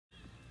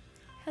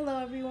Hello,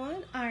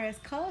 everyone. RS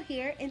Cole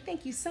here, and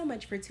thank you so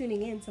much for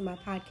tuning in to my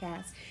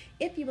podcast.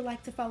 If you would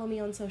like to follow me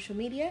on social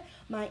media,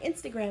 my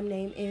Instagram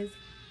name is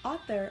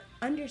author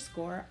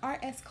underscore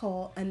RS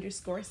Cole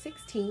underscore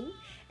 16,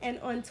 and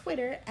on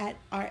Twitter at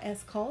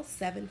RS Cole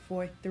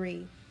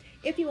 743.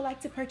 If you would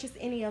like to purchase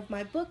any of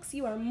my books,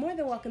 you are more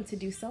than welcome to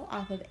do so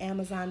off of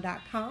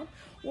Amazon.com,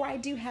 where I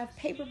do have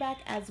paperback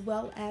as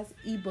well as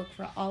ebook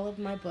for all of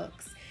my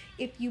books.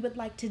 If you would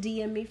like to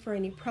DM me for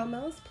any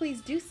promos, please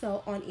do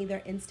so on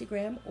either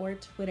Instagram or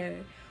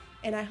Twitter.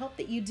 And I hope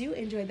that you do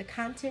enjoy the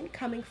content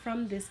coming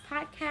from this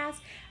podcast.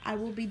 I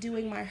will be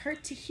doing my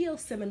Hurt to Heal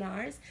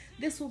seminars.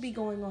 This will be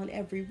going on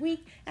every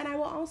week. And I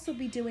will also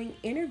be doing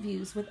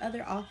interviews with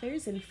other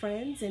authors and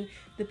friends and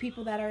the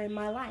people that are in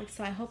my life.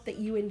 So I hope that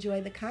you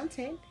enjoy the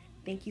content.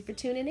 Thank you for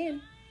tuning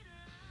in.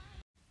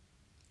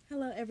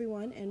 Hello,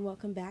 everyone, and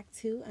welcome back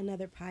to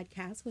another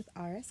podcast with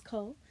RS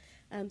Cole.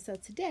 So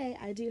today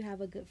I do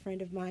have a good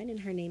friend of mine, and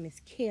her name is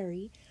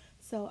Kerri.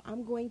 So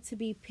I'm going to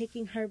be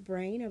picking her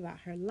brain about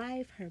her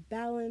life, her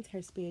balance,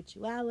 her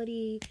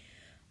spirituality,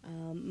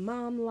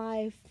 mom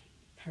life,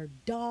 her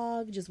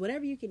dog, just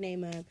whatever you can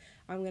name her.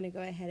 I'm going to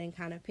go ahead and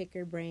kind of pick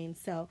her brain.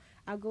 So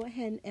I'll go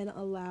ahead and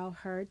allow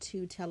her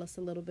to tell us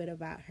a little bit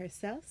about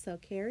herself. So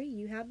Kerri,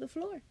 you have the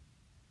floor.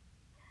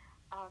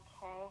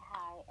 Okay,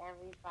 hi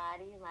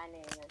everybody. My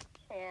name is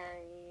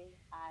Kerri.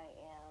 I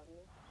am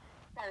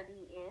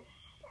 30-ish.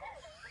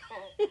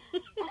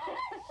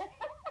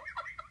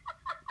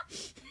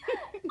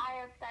 I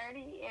am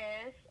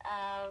 30-ish.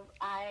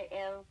 I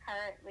am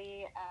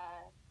currently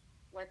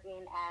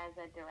working as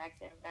a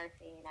director of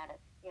nursing at a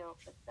skilled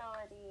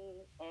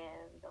facility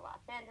in the Los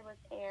Angeles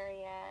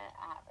area.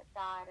 I have a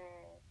daughter.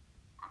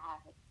 I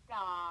have a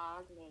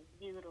dog named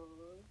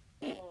Doodles,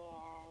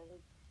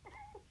 and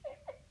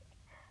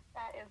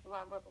that is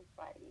my little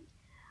buddy.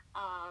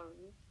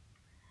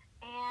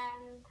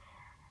 And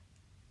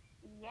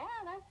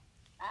yeah,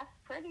 that's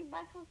pretty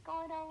much what's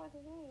going on with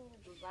me.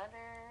 The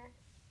mother,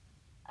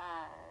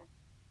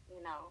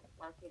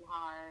 working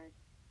hard,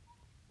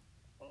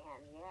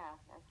 and yeah,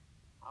 that's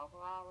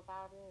overall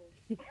about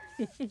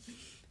it.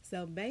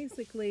 So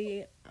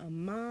basically, a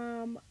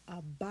mom,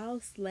 a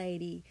boss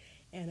lady,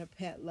 and a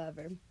pet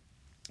lover,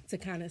 to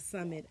kind of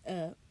sum it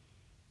up.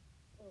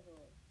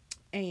 Mm-hmm.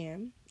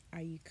 And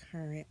are you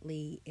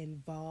currently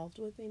involved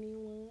with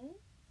anyone?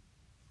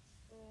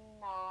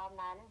 No, I'm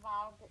not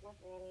involved with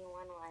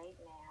anyone right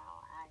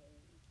now. I'm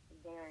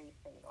very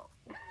single.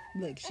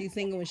 Look, she's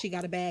single and she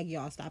got a bag,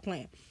 y'all. Stop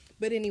playing.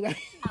 But anyway.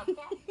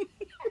 Okay.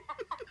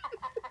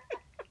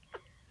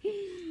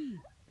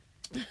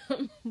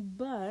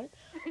 But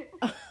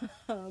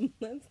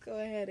let's go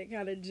ahead and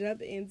kind of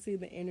jump into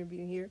the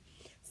interview here.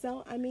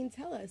 So,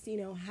 tell us,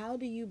 how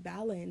do you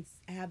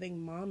balance having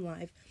mom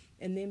life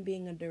and then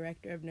being a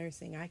director of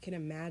nursing? I can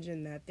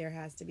imagine that there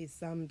has to be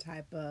some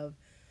type of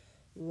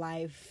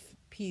life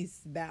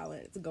peace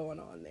balance going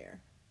on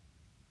there.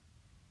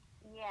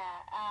 Yeah,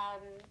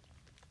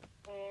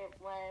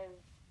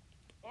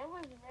 it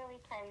was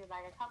really crazy.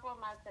 Like a couple of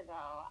months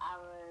ago, I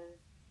was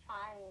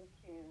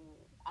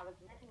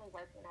originally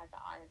working as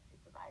an RN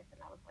supervisor,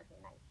 and I was working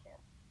night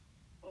shift.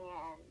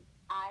 And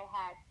I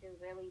had to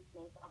really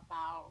think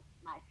about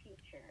my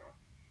future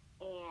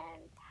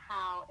and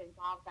how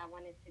involved I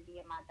wanted to be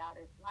in my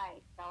daughter's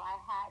life. So I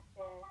had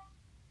to,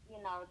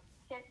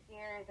 shift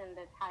gears in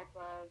the type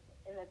of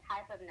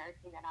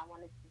nursing that I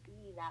wanted to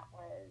be. That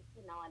was,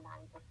 a 9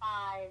 to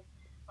 5,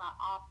 but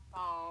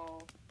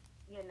also,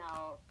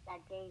 that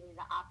gave me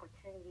the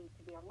opportunity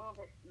to be more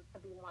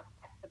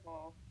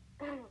flexible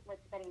with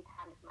spending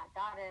time with my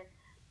daughter.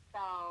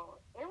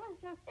 So it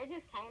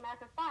just came as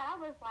a thought. I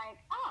was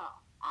like, oh,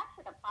 I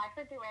should apply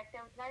for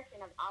director of nursing.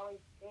 I've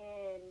always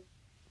been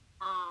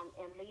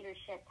in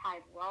leadership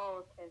type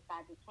roles since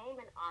I became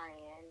an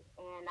RN,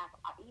 and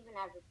even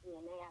as a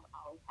CNA, I've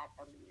always had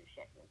the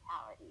leadership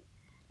mentality.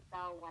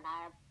 So when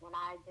I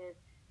just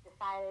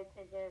decided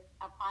to just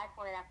apply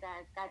for it after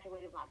I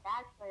graduated my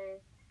bachelor's,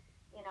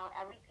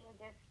 everything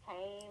just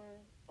came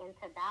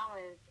into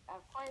balance.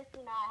 Of course,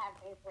 I have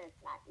days where it's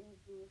not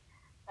easy,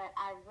 but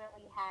I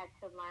really had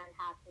to learn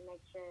how to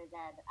make sure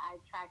that I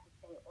try to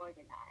stay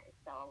organized.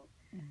 So,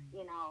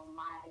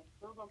 my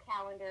Google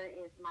Calendar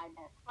is my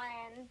best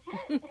friend.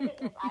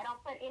 If I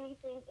don't put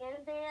anything in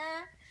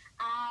there,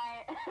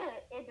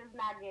 it does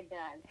not get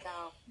done.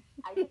 So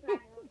I use my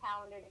Google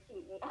Calendar to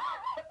keep me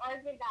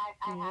organized.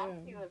 I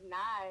have to. If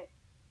not,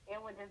 it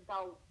would just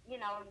go,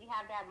 you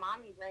have that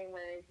mommy brain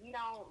where if you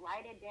don't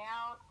write it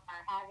down or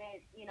have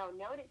it,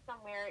 noted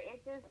somewhere,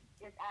 it just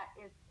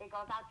it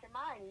goes out your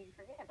mind and you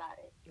forget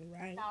about it.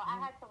 Right. So I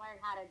had to learn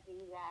how to do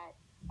that.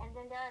 And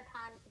then there are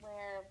times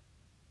where,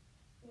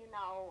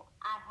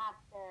 I have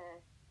to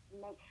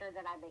make sure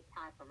that I make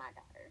time for my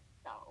daughter.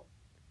 So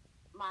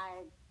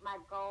my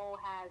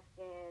goal has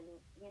been,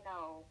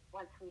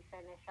 once we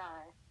finish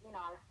our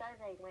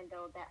survey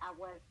window, that I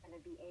was going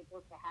to be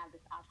able to have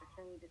this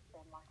opportunity to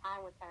spend more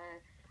time with her.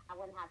 I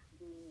wouldn't have to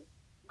be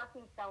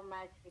working so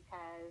much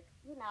because,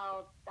 you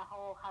know, the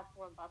whole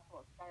hustle and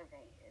bustle of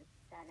serving is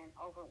done and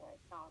over with.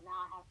 So now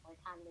I have more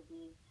time to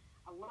be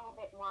a little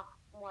bit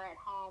more at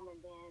home, and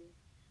then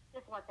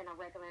just working a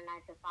regular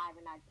 9 to 5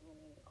 and not doing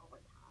any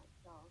overtime.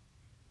 So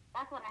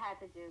that's what I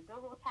had to do.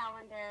 Google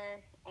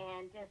Calendar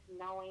and just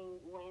knowing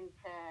when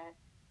to,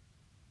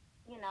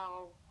 you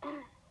know,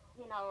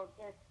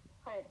 just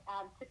put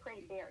to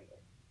create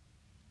barriers.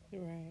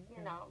 Right.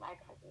 You know, like,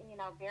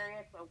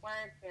 barriers with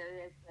work,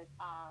 barriers with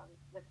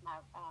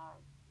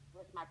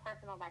my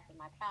personal life with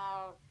my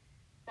child.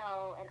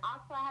 So, and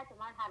also I had to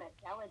learn how to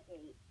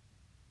delegate,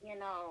 you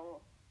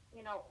know,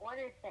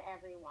 orders to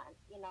everyone.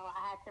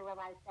 I had to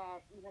realize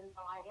that even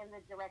though I am the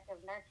director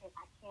of nursing,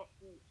 I can't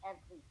do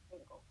every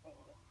single thing.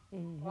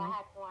 So I Mm-hmm.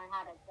 had to learn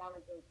how to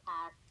delegate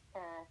tasks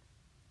to,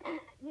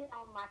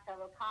 my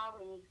fellow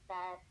colleagues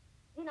that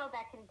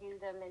can do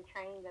them and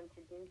train them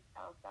to do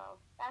so. So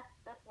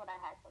that's what I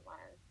had to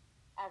learn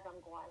as I'm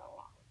going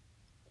along,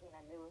 being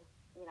a new,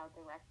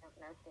 director of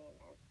nursing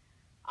and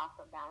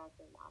also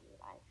balancing mommy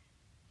life.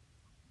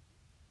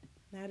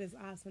 That is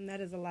awesome.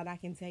 That is a lot. I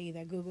can tell you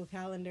that Google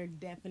Calendar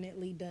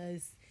definitely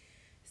does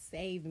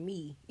save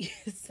me.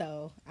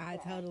 So I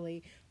Yeah.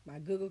 totally, my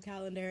Google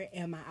Calendar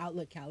and my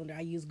Outlook calendar.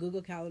 I use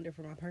Google Calendar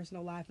for my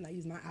personal life and I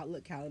use my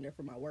Outlook calendar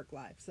for my work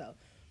life. So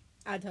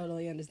I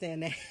totally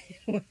understand that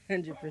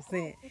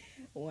 100%. Yes.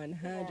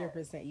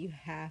 100%. You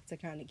have to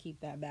kind of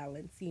keep that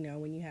balance,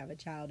 when you have a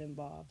child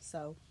involved.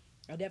 So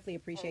I definitely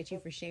And appreciate you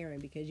it's for sharing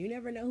because you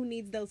never know who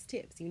needs those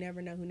tips. You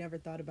never know who never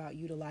thought about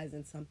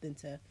utilizing something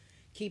to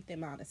keep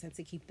them honest and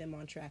to keep them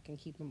on track and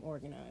keep them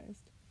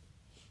organized.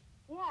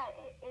 Yeah,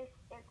 it's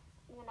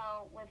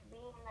with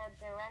being a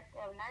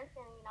director of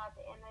nursing, at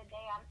the end of the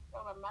day, I'm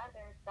still a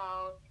mother,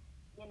 so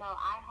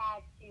I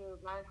had to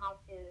learn how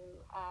to.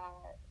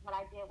 What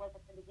I did was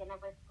at the beginning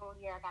of her school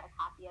year, I got a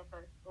copy of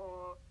her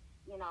school,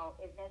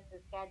 events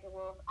and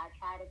schedules. I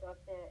try to go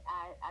to.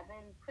 I've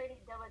been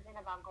pretty diligent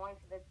about going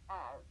to the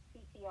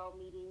PTO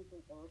meetings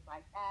and things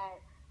like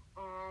that,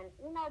 and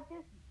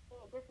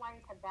just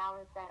learning to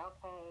balance that.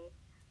 Okay,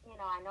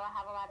 I know I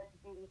have a lot of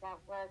duties at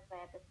work, but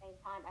at the same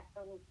time, I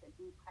still need to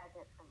be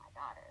present for my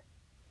daughter.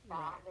 So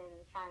Right.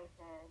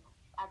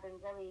 I've been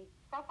really,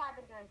 so far I've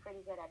been doing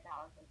pretty good at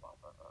balancing both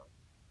of them.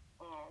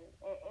 And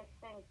it's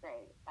been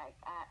great. Like,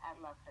 I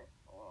love her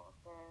school.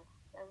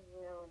 They're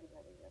really,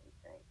 really, really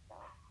great. So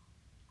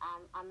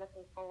I'm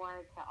looking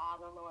forward to all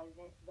the little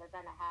events they're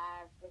going to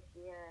have this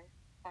year.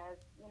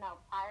 Because,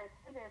 prior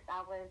to this,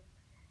 I was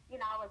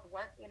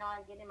working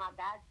on getting my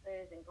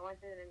bachelor's and going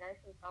through the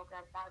nursing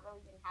program. So I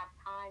really didn't have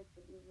time to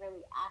be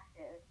really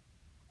active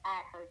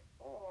at her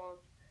schools.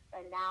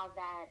 But now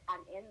that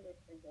I'm in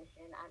this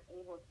position, I'm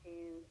able to,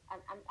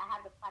 I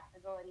have the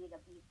flexibility to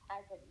be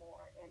present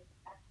more. And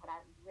that's what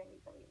I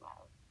really, really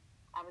love.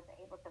 I was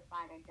able to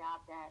find a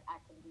job that I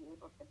can be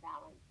able to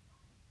balance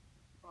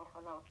both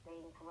of those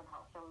things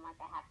without feeling like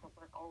I have to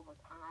work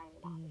overtime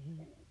and all this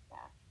Hmm. crazy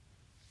stuff.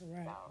 So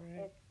Right,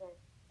 right. it's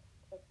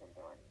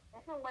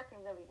been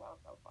working really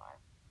well so far.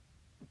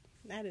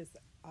 That is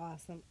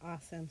awesome,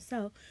 awesome.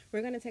 So,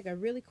 we're going to take a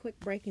really quick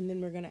break and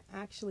then we're going to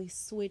actually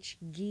switch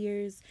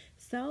gears.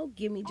 So,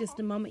 give me just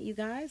Okay. a moment, you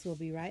guys. We'll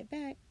be right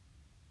back.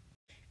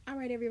 All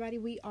right, everybody,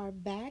 we are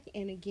back.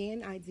 And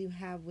again, I do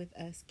have with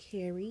us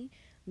Kerri,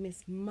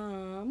 Miss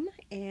Mom,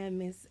 and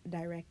Miss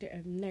Director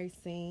of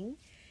Nursing.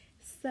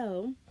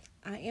 So,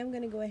 I am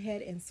going to go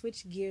ahead and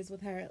switch gears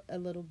with her a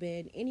little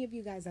bit. Any of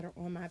you guys that are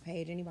on my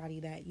page, anybody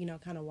that,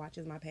 kind of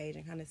watches my page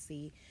and kind of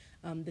see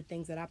the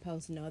things that I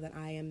post, know that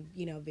I am,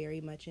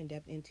 very much in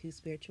depth into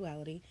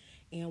spirituality.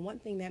 And one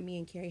thing that me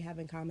and Kerri have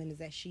in common is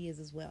that she is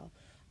as well.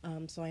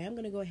 So, I am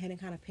going to go ahead and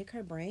kind of pick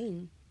her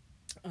brain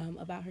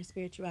about her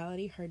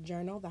spirituality, her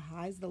journal, the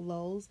highs, the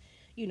lows,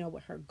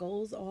 what her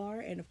goals are.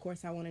 And of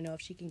course, I want to know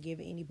if she can give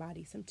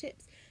anybody some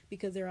tips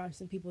because there are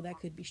some people that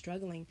could be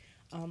struggling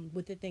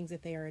with the things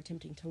that they are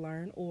attempting to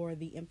learn or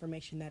the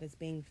information that is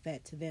being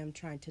fed to them,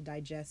 trying to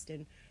digest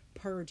and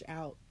purge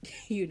out,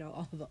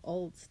 all the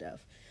old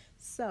stuff.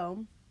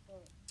 So,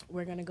 Mm.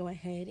 we're going to go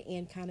ahead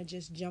and kind of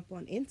just jump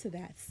on into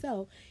that.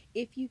 So,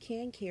 if you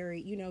can,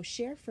 Kerri,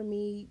 share for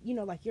me,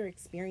 like your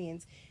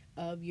experience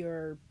of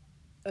your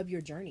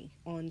journey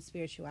on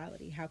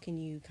spirituality. How can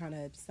you kind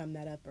of sum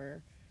that up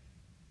or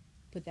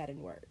put that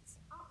in words?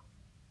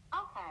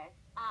 Oh, okay.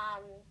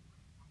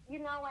 You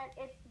know what?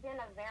 It's been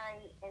a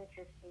very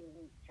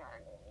interesting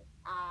journey.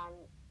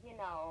 You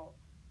know,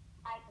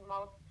 like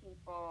most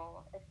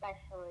people,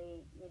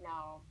 especially,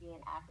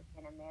 being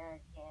African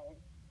American,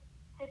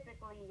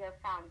 typically your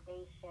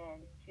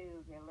foundation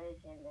to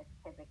religion is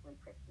typically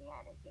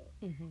Christianity.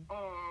 Mm-hmm.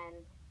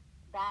 And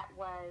that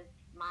was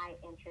my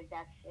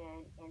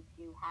introduction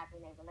into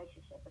having a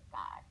relationship with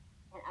God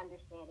and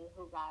understanding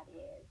who God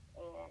is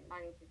and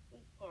learning to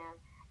seek Him.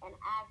 And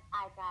as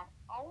I got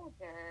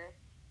older,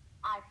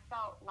 I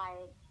felt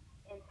like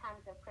in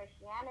terms of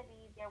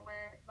Christianity, there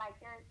were like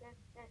there's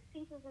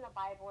pieces in the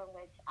Bible in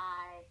which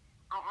I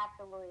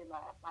absolutely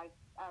love. Like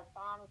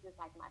Psalms is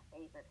like my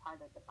favorite part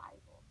of the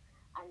Bible.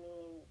 I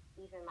mean,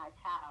 even my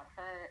child,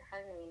 her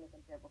name is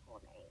a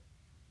biblical name.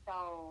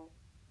 So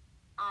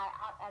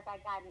as I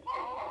got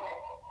older,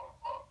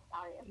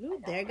 sorry,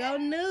 Ooh, there go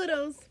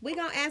Noodles. We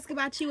gonna ask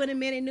about you in a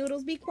minute,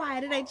 Noodles. Be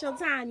quiet. It ain't your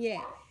time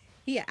yet.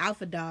 He an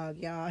alpha dog,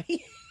 y'all.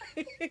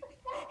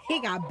 He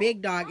got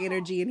big dog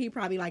energy, and he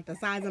probably like the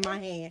size of my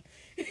hand.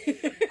 Okay,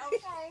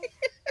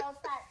 so I'm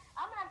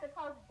gonna have to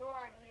close the door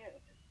on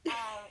you.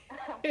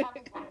 I'm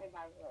probably going in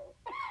my room.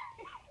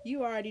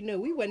 You already knew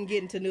we wasn't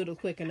getting to Noodles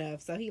quick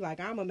enough, so he like,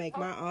 I'm gonna make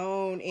my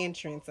own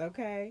entrance,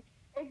 okay?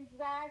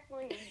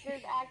 Exactly,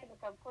 just acting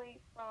a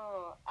complete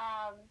fool.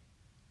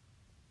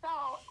 So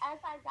as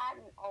I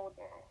gotten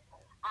older,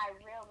 I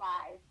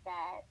realized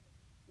that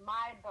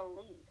my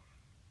beliefs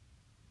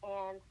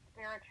and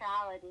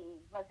spirituality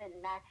wasn't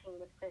matching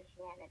with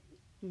Christianity.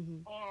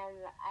 Mm-hmm. And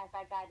as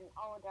I gotten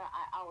older,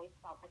 I always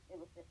felt like there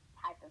was this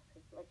type of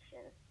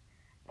confliction.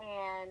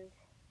 And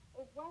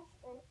it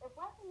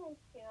wasn't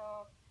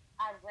until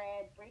I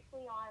read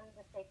briefly on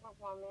the Sacred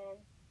Woman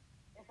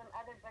and some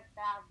other books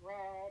that I've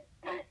read,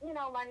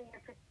 learning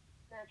your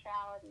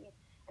spirituality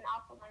and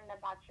also learning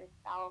about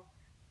yourself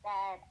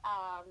that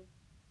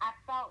I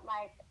felt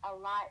like a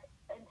lot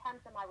in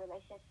terms of my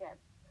relationships,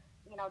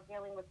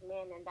 dealing with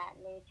men and that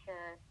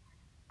nature,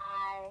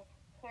 I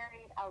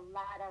carried a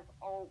lot of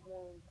old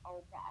wounds,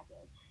 old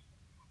baggage.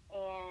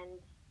 And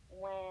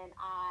when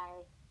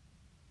I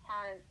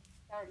turned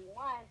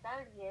 31,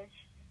 30-ish,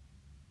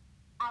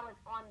 I was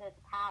on this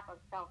path of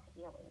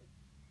self-healing.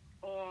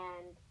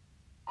 And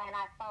and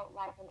I felt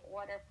like in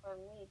order for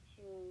me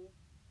to,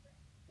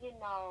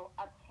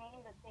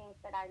 obtain the things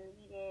that I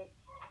needed,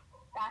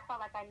 that I felt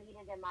like I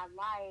needed in my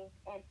life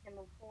and to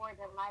move forward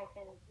in life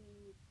and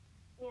be,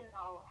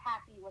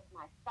 happy with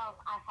myself,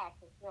 I had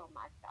to heal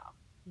myself.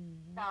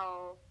 Mm-hmm.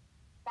 So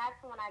that's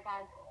when I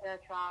got into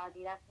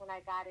spirituality. That's when I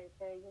got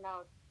into,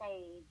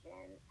 sage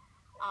and,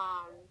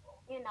 um,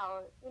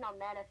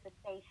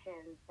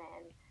 manifestations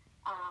and,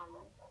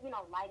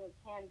 lighting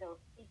candles,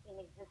 speaking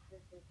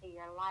existence into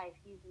your life,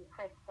 using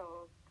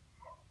crystals,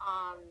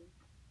 um,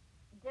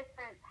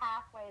 different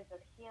pathways of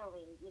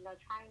healing,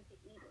 trying to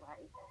eat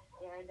right.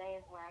 There are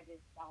days where I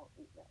just don't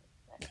eat right.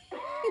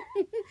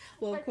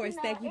 Well, of But course,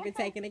 thank you for it's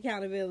a, taking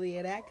accountability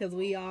of that because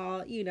we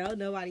all,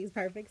 nobody's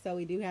perfect, so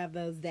we do have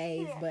those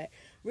days. yeah, But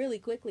really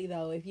quickly,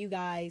 though, if you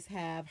guys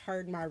have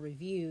heard my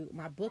review,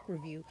 my book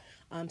review,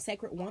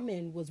 Sacred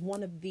Woman was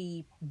one of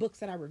the books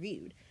that I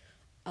reviewed.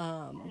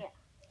 Um, yeah.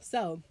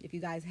 so if you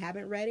guys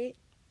haven't read it,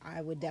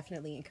 I would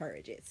definitely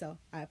encourage it. So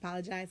I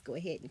apologize. Go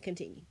ahead and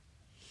continue.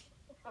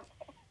 Okay.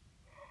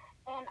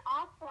 And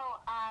also,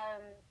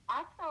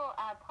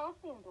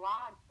 posting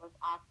blogs was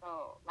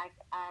also, like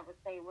I would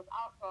say, was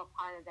also a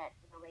part of that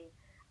healing.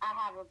 I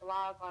have a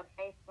blog on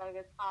Facebook.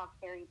 It's called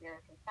Kerri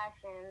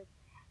Confessions,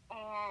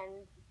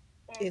 and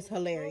in It's the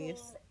beginning,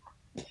 hilarious.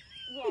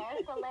 yeah,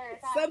 it's hilarious.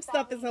 Some I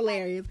stuff is mean, like,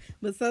 hilarious,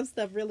 but some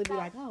stuff really be so,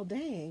 like, oh,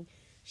 dang,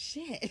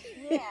 shit.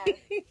 yeah.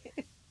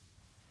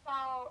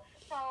 So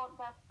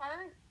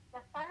the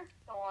first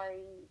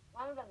story,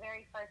 one of the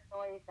very first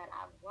stories that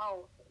I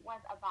wrote was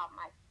about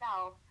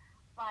myself,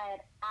 but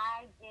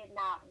I did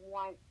not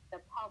want the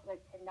public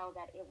to know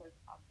that it was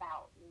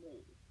about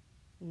me.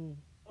 Mm.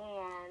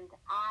 And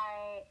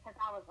because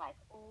I was like,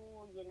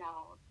 ooh,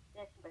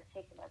 this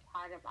particular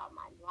part about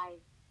my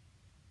life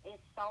is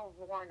so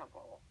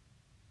vulnerable,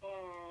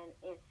 and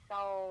it's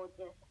so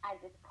I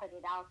just put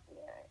it out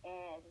there,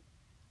 and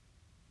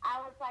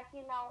I was like,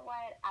 you know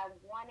what? I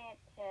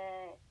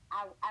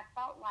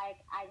felt like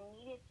I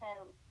needed to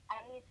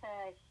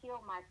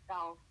heal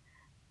myself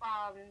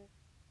from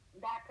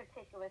that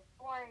particular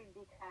story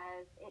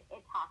because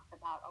it talks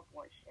about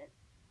abortion.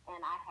 And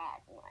I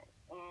had one.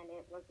 And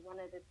it was one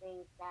of the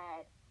things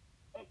that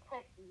it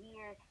took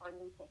years for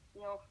me to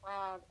heal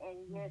from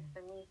and years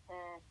for me to,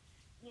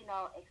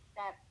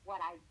 accept what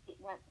I did,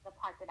 what the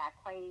part that I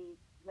played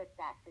with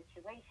that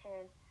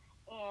situation.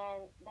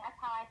 And that's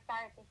how I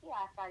started to heal.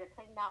 I started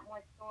putting out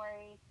more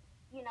stories.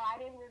 I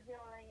didn't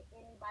reveal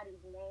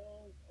anybody's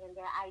names and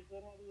their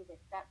identities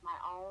except my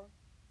own.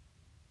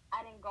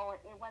 I didn't go,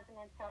 it wasn't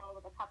until it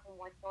was a couple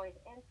more stories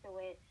into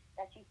it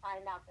that you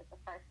find out that the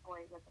first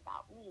story was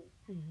about me.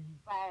 Mm-hmm.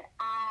 But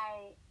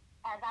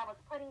as I was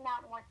putting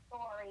out more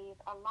stories,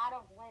 a lot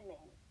of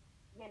women,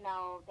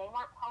 they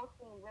weren't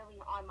posting really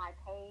on my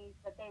page,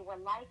 but they were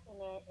liking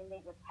it and they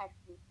would text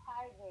me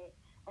private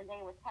and they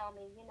would tell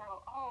me,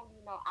 oh,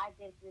 I've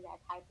been through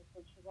that type of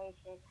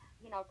situation.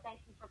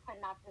 Thank you for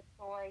putting out this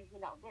story.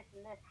 This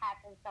and this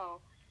happened.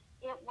 So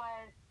it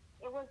was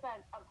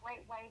a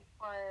great way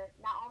for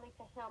not only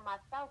to heal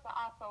myself, but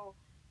also,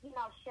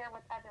 share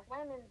with other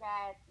women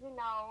that,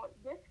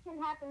 this can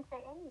happen to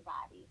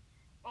anybody.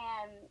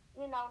 And,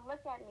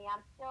 look at me.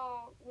 I'm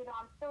still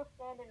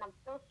standing. I'm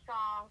still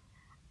strong.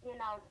 You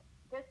know,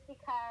 just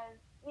because,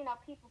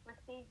 people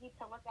perceive you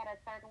to look at a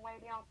certain way,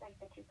 they don't think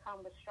that you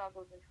come with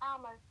struggles and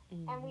traumas.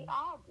 And we Mm-hmm.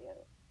 all do.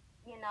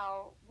 We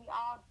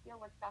all deal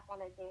with stuff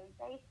on a daily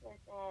basis.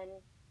 And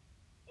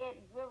it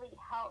really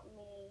helped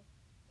me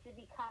to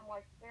become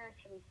more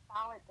spiritually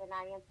solid than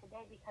I am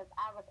today because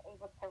I was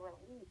able to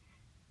release.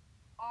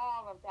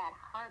 all of that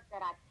hurt that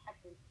I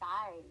kept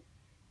inside.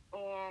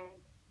 And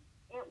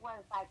it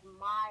was like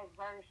my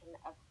version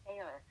of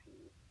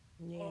therapy.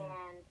 Yeah.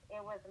 And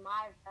it was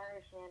my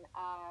version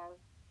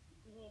of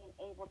being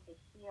able to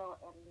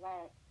heal and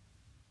let,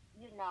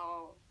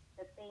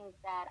 the things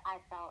that I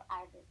felt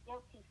I was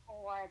guilty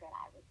for, that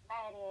I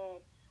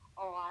regretted,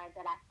 or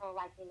that I feel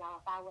like, if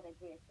I would have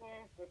did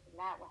this and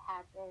that would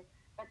happen.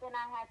 But then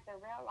I had to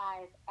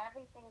realize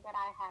everything that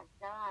I have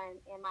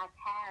done in my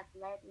past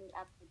led me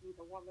up to be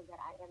the woman that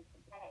I am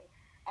today.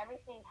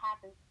 Everything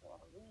happens for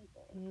a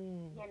reason.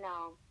 Mm. You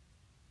know,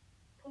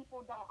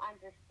 people don't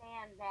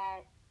understand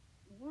that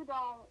you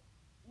don't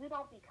you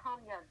don't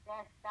become your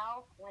best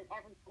self when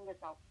everything is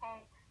okay.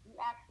 You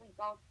actually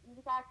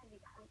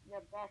become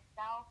your best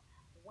self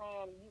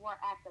when you are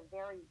at the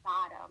very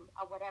bottom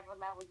of whatever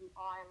level you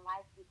are in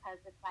life, because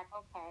it's like,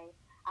 okay,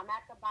 I'm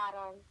at the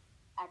bottom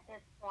at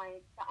this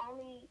point.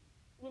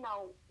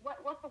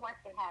 What's the worst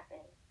can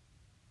happen?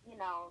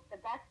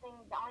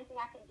 The only thing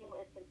I can do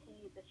is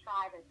continue to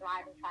strive and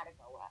thrive and try to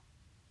go up.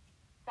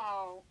 So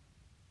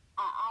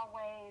I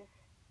always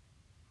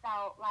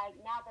felt like,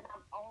 now that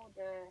I'm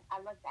older, I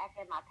look back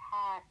at my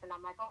past and I'm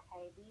like,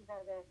 okay, these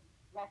are the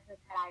lessons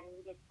that I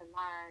needed to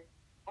learn.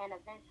 And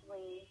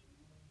eventually,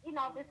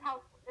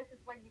 this is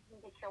where you can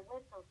get your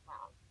wisdom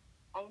from.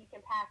 And you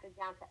can pass it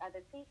down to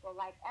other people.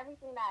 Like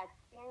everything that I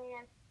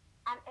experienced,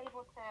 I'm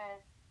able to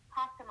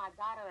talk to my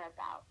daughter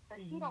about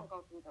so she don't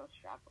go through those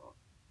struggles.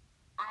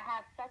 I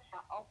have such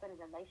an open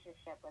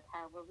relationship with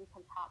her where we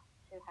can talk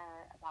to her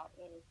about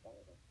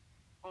anything.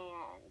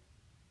 And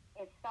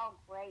it's so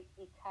great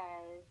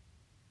because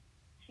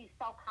she's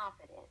so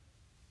confident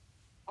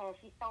and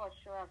she's so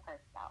assured of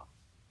herself.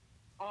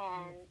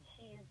 And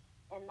she's,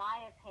 in my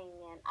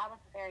opinion, I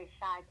was a very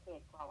shy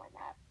kid growing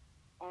up.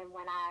 And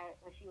when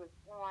she was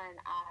born,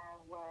 I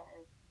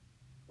was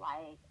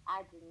like,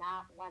 I did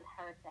not want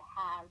her to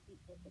have the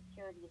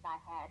insecurities I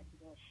had,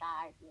 being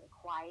shy, being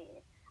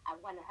quiet. I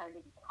wanted her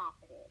to be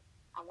confident.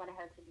 I wanted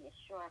her to be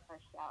assured of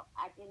herself.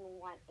 I didn't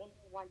want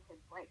anyone to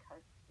break her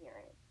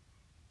spirit.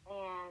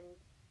 And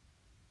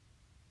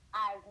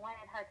I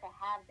wanted her to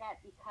have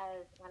that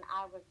because when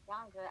I was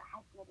younger,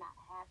 I did not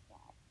have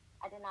that.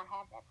 I did not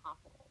have that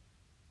confidence.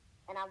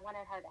 And I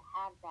wanted her to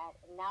have that.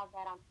 And now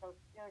that I'm so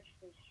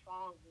spiritually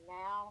strong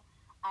now,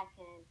 I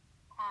can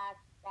pass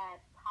that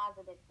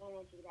positive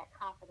energy, that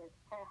confidence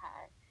to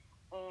her.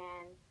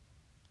 And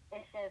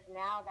it's just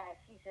now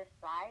that she's just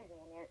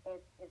thriving.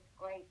 It's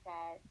great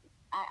that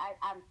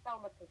I'm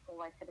so looking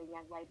forward to the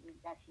young lady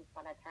that she's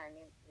going to turn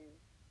into.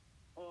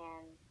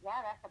 And yeah,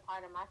 that's a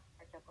part of my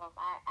spiritual growth.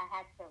 I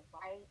had to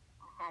write,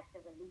 I had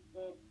to release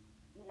it.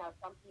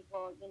 Some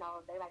people,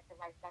 they like to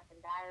write stuff in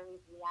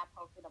diaries. Me, I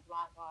posted a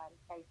blog on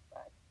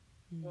Facebook.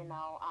 You Mm.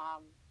 know,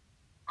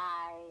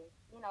 I,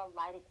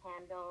 lighted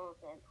candles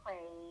and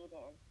prayed,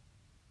 and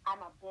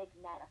I'm a big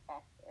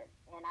manifester.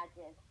 And I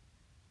just,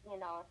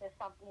 if there's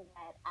something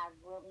that I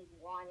really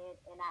wanted,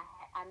 and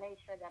I made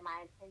sure that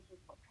my intentions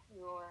were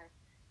pure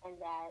and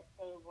that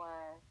they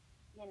were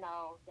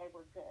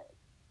good.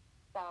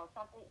 So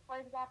something, for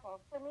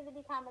example, for me to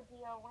become a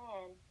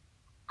DON,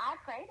 I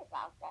prayed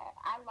about that.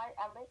 I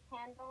lit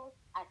candles.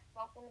 I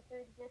spoke into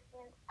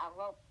existence. I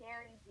wrote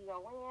Kerri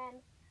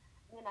DON.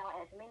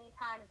 As many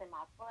times in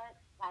my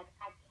books. Like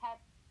I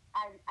kept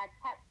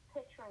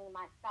picturing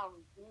myself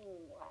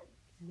being one.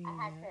 I Being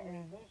had that, to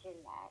right. envision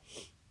that.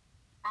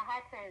 I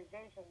had to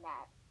envision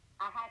that.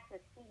 I had to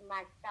see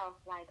myself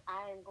like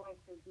I am going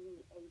to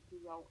be a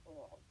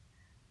DON.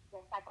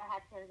 Just like I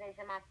had to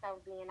envision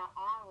myself being an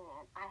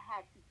RN. I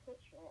had to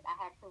picture it. I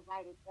had to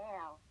write it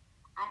down.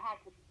 I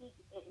had to speak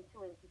it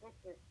into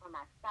existence for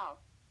myself.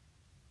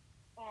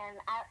 And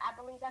I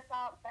believe that's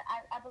all.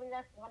 I believe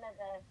that's one of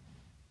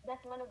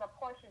the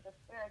portions of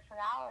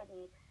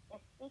spirituality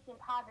is speaking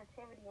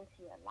positivity into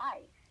your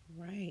life.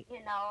 Right.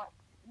 You know,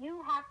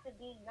 you have to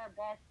be your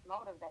best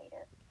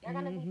motivator. There are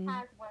going to be Mm-hmm.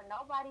 times where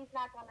nobody's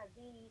not going to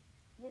be,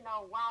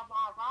 rah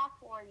rah rah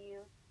for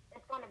you.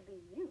 It's going to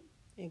be you.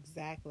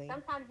 Exactly.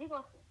 Sometimes you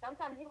have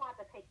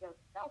to pick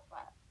yourself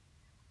up.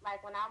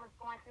 Like when I was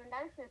going through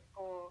nursing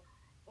school,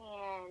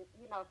 and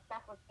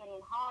stuff was getting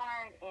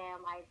hard,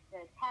 and like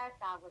the test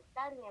I was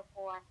studying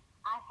for,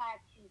 I had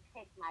to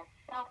pick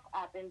myself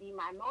up and be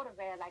my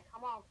motivator. Like,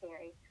 come on,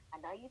 Kerri, I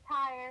know you're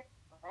tired,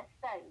 but let's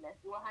study. Let's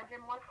do 100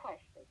 more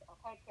questions.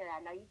 Okay, Kerri, I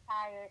know you're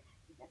tired.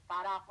 You just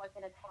start off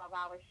working a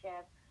 12-hour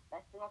shift.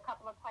 Let's do a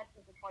couple of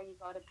questions before you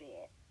go to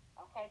bed.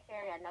 Okay,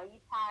 Kerri, I know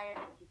you're tired,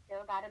 but you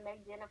still got to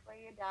make dinner for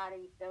your daughter.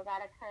 You still got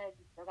to cook.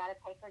 You still got to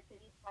take her to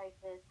these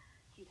places.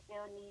 She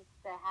still needs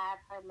to have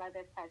her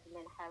mother present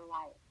in her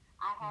life.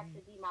 I had to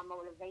Right. be my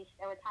motivation.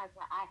 There were times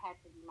where I had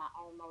to be my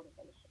own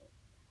motivation.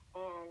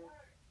 And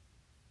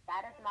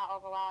that is my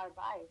overall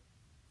advice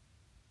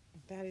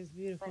That is for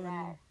beautiful, and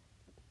that.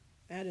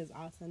 that is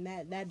awesome.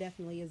 That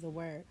definitely is a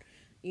word,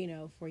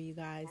 for you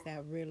guys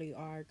that really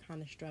are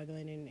kind of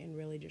struggling and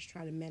really just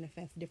trying to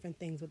manifest different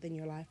things within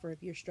your life, or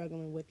if you're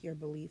struggling with your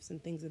beliefs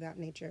and things of that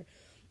nature,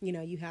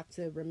 you have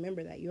to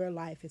remember that your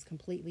life is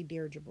completely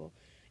dirigible.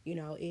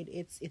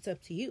 It's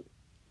up to you.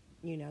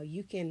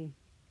 You can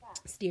yeah,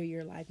 steer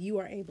your life. You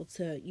are able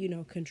to,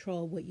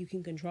 control what you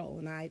can control.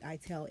 And I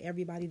tell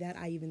everybody that.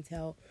 I even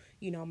tell,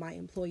 my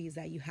employees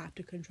that you have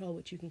to control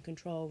what you can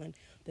control, and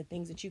the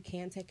things that you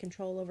can take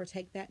control over,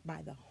 take that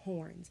by the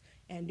horns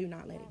and do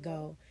not let it mm-hmm.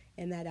 go.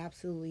 And that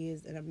absolutely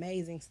is an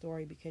amazing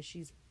story, because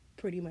she's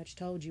pretty much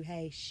told you,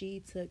 hey,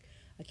 she took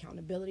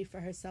accountability for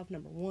herself.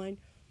 Number one,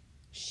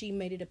 she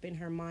made it up in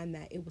her mind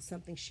that it was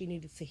something she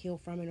needed to heal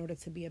from in order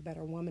to be a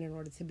better woman, in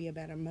order to be a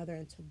better mother,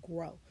 and to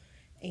grow.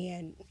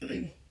 And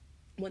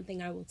one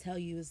thing I will tell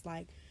you is,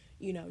 like,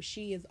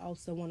 she is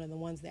also one of the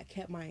ones that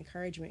kept my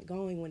encouragement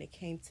going when it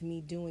came to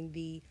me doing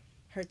the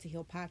Hurt to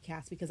Heal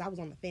podcast, because I was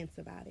on the fence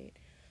about it.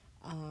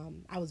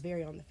 I was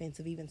very on the fence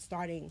of even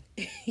starting,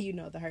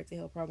 the Hurt to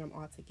Heal program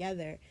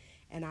altogether.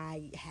 And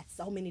I had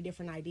so many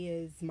different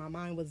ideas. My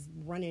mind was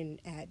running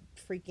at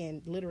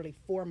freaking literally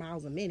 4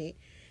 miles a minute.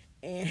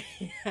 And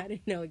I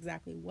didn't know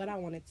exactly what I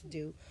wanted to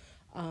do.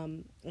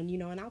 And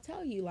I'll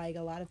tell you, like,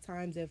 a lot of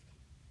times if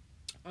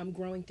I'm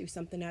growing through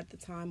something at the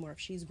time, or if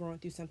she's growing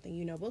through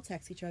something, we'll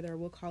text each other, or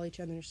we'll call each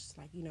other, and it's just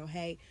like,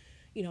 hey,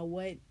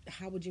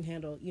 how would you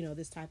handle,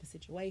 this type of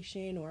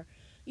situation? Or,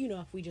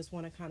 if we just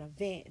want to kind of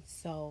vent.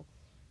 So,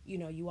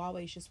 you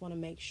always just want to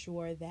make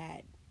sure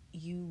that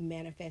you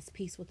manifest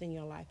peace within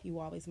your life. You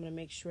always want to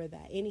make sure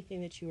that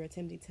anything that you are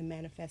attempting to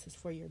manifest is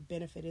for your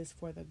benefit, is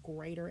for the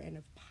greater and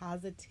of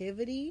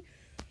positivity,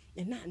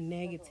 and not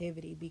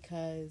negativity,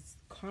 because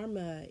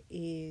karma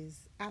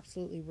is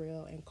absolutely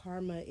real, and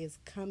karma is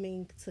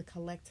coming to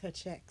collect her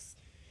checks.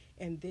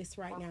 And this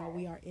right now, Okay.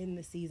 we are in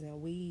the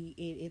season.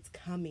 It's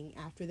coming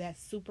after that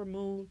super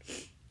moon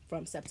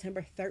from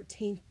September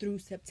 13th through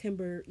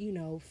September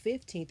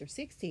 15th or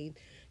 16th,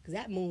 because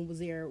that moon was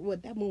there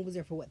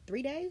for what,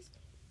 3 days?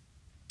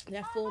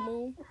 That full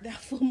moon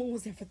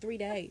was there for 3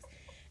 days.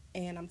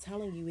 And I'm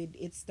telling you,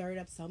 it stirred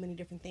up so many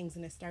different things,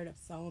 and it stirred up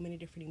so many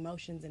different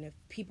emotions. And if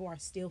people are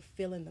still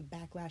feeling the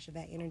backlash of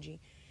that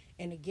energy,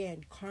 and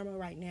again, karma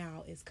right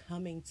now is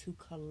coming to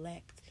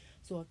collect.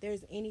 So if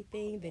there's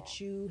anything that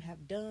you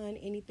have done,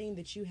 anything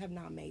that you have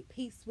not made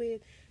peace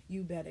with,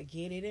 you better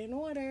get it in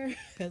order,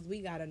 because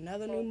we got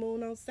another new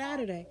moon on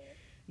Saturday.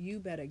 Exactly. You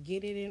better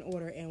get it in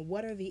order. And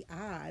what are the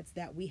odds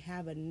that we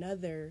have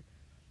another,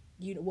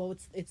 well,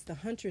 it's the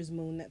Hunter's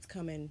moon that's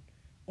coming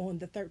on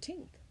the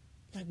 13th.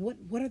 Like,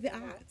 what are the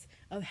Mm-hmm. odds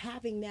of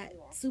having that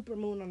Yeah. super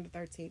moon on the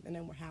 13th, and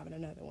then we're having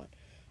another one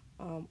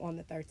on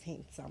the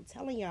 13th? So I'm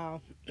telling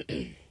y'all,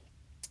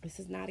 this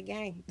is not a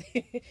game.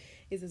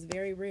 This is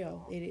very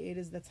real. Yeah. It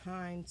is the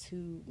time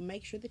to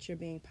make sure that you're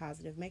being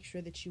positive. Make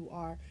sure that you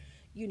are,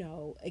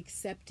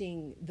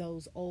 accepting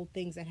those old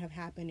things that have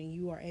happened, and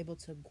you are able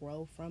to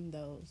grow from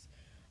those.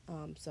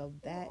 So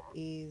that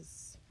Yeah.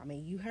 is, I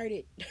mean, you heard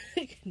it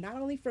not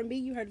only from me,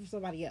 you heard it from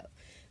somebody else.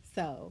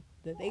 So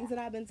the things Yeah.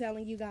 that I've been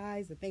telling you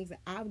guys, the things that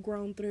I've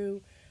grown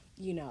through,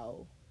 you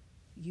know,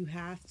 you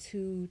have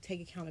to take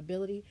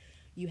accountability.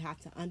 You have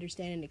to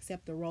understand and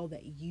accept the role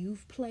that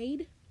you've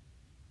played,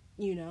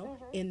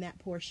 Mm-hmm. in that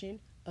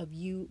portion of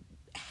you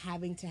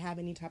having to have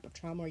any type of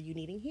trauma, or you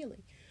needing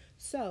healing.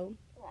 So,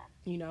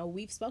 Yeah.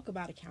 we've spoke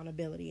about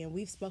accountability, and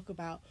we've spoke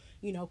about,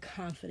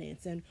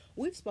 confidence, and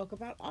we've spoke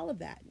about all of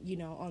that,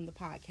 on the Yeah.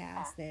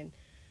 podcast. And,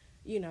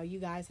 you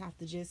guys have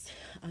to just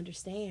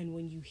understand,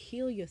 when you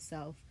heal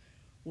yourself,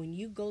 when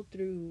you go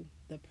through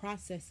the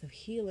process of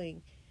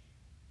healing,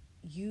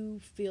 you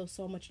feel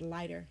so much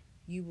lighter.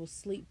 You will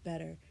sleep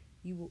better.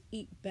 You will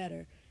eat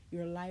better.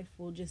 Your life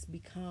will just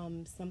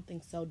become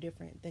something so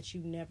different that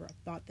you never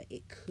thought that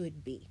it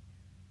could be.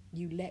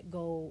 You let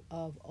go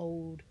of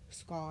old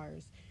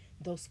scars.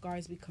 Those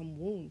scars become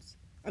wounds.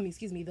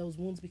 Excuse me, those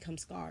wounds become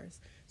scars.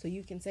 So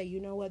you can say, you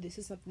know what, this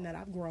is something that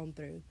I've grown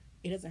through.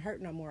 It doesn't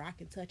hurt no more. I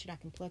can touch it, I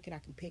can pluck it, I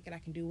can pick it, I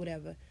can do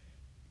whatever.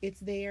 It's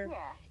there.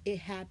 Yeah. It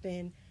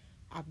happened.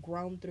 I've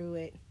grown through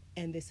it,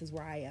 and this is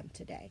where I am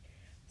today.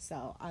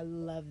 So I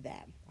love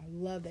that. I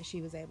love that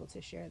she was able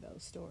to share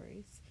those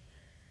stories.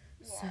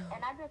 So, Yeah.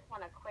 And I just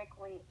want to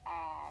quickly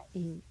add,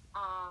 mm,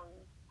 um,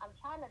 I'm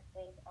trying to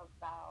think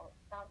about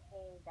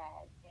something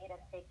that Jada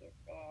Pickett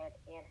said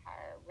in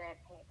her Red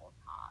Table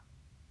Talk.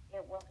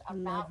 It was I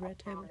love about Red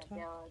Table Talk.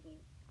 accountability.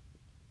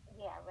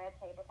 Yeah, Red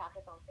Table Talk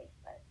is on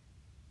Facebook,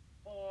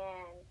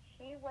 and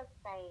she was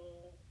saying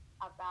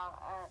about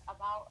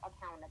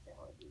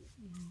accountability.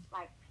 Mm-hmm.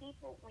 Like,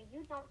 people, when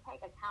you don't take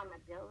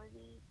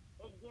accountability,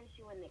 it gives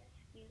you an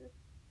excuse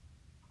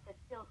to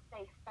still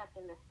stay stuck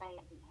in the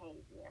same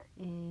behavior.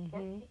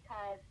 Just Mm-hmm.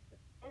 because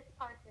this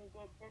person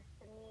did this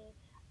to me,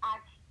 I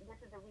this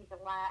is the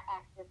reason why I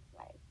act this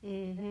way.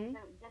 Mm-hmm.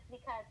 Just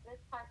because this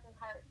person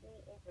hurt me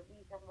is the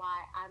reason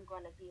why I'm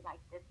going to be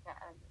like this to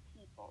other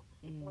people.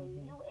 When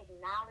Mm-hmm. you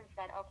acknowledge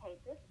that, okay,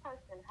 this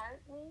person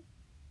hurt me,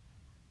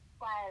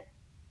 but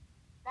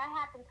that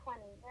happened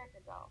 20 years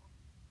ago.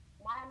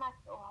 Why am I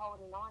still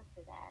holding on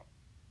to that?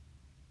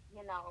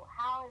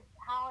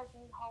 How is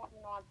me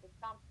holding on to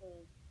something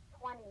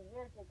 20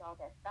 years ago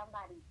that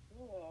somebody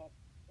did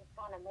is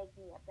going to make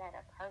me a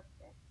better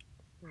person?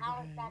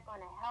 How is Right. that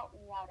going to help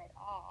me out at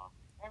all?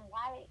 And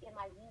why am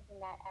I using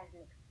that as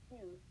an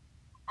excuse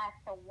as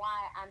to why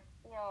I'm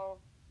still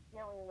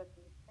dealing with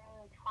these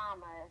same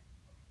traumas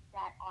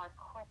that are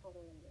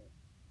crippling me,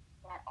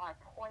 that are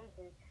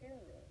poison to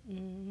me,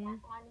 Mm-hmm. that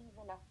aren't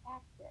even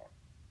effective.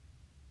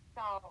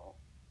 So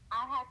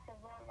I had to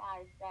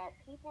realize that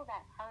people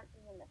that hurt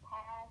me in the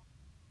past,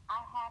 I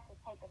had to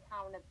take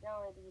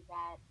accountability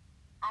that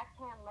I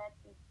can't let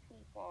these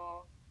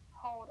people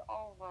hold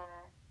over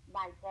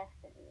my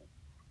destiny.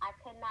 I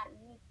could not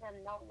use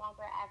them no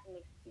longer as an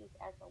excuse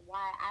as to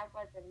why I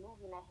wasn't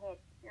moving ahead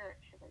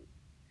spiritually.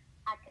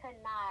 I could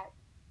not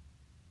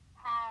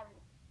have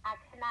I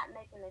cannot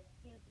make an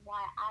excuse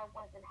why I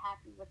wasn't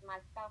happy with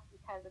myself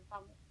because of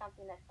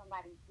something that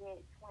somebody did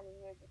 20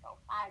 years ago,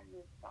 5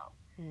 years ago,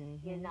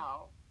 you Mm-hmm.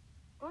 know,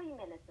 3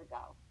 minutes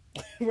ago.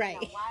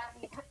 Right. Why are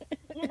we,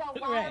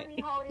 why are Right. we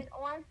holding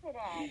on to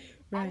that?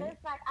 And Right.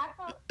 it's like I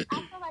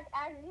feel like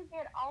as you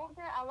get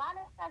older, a lot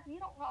of stuff you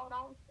don't hold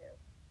on to.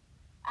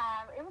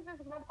 It was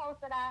just one post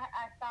that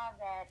I saw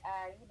that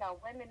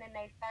women in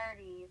their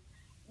 30s,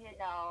 you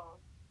know,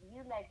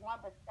 you make one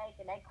mistake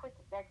and they quick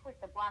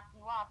to block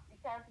you off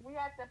because we're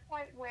at the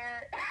point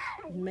where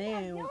we are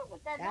Man, dealing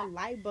with that that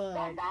light that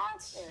bulb.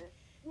 nonsense.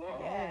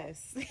 Yeah,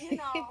 Yes.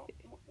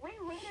 we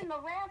reading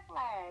the red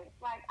flags.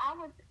 Like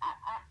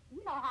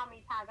you know how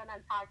many times I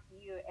done talked to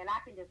you and I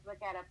can just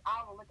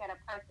I will look at a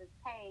person's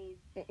page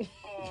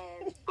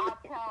and I'll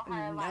tell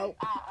her like, Nope.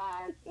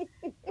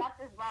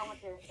 something's wrong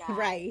with this guy.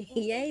 Right.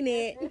 He He is ain't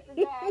this, it. this, and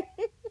that.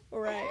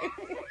 Right.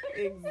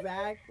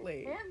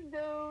 Exactly. this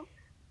dude,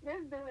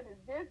 this dude is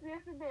this,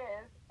 and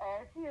this,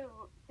 and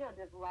she'll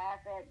just laugh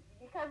at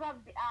me because I'll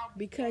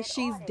be Because dead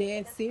she's on it, and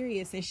dead it's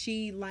serious, and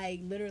she, like,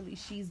 literally,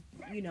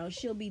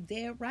 she'll be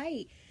dead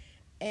right.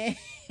 And,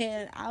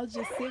 and I'll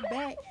just sit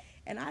back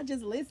and I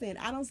just listen.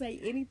 I don't say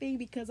anything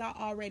because I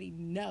already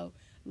know.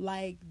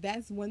 Like,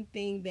 that's one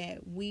thing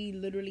that we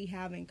literally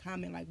have in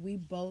common. Like, we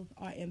both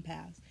are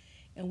empaths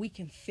and we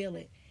can feel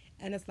it.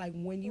 And it's like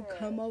when you yeah.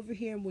 come over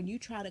here and when you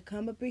try to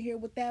come up in here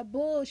with that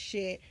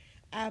bullshit,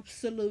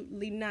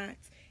 absolutely not.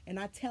 And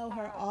I tell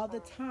her all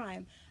the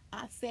time,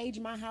 I sage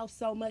my house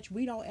so much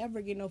we don't ever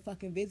get no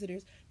fucking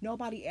visitors.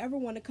 Nobody ever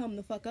want to come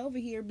the fuck over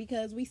here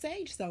because we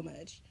sage so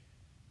much.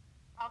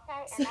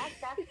 Okay, and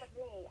that's for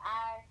me.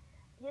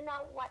 You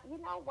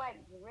know what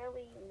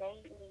really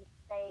made me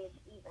save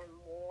even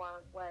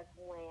more was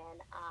when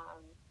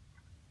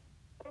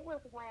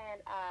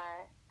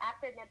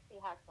after Nipsey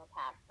Hussle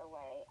passed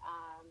away,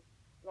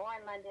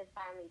 Lauren London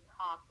finally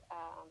talked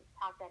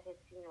at his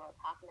funeral,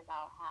 talking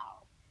about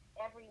how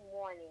every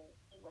morning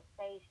he would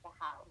sage the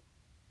house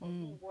and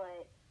he Mm.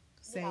 would,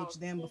 Sage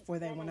them speak before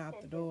they good went out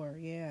the intentions. door.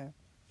 Yeah.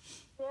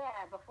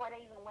 Yeah, before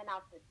they even went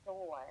out the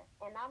door.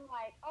 And I'm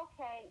like,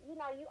 okay, you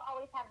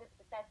always have this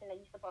perception that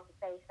you're supposed to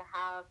stage the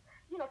house,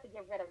 to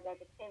get rid of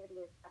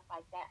negativity and stuff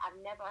like that. I've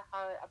never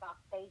heard about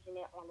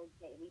staging it on a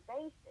daily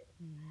basis.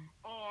 Mm.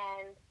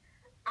 And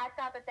I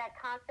thought that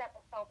concept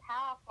was so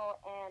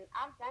powerful, and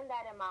I've done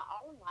that in my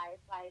own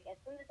life. Like,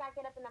 as soon as I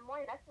get up in the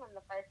morning, that's one of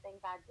the first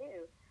things I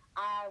do.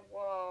 I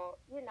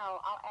will,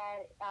 I'll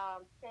add,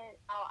 I'll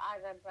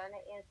either burn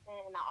an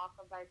incense and I'll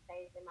also burn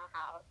sage in my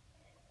house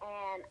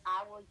and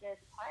I will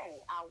just pray.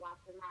 I'll walk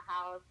through my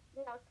house,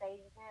 saging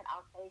it.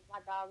 I'll sage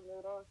my dog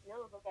Noodles.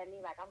 Noodles look at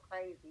me like I'm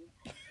crazy,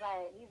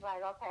 but he's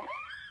like, okay.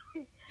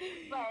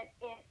 But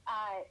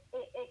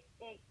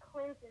it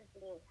cleanses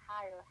the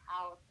entire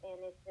house, and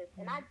it's just,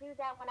 and I do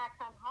that when I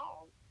come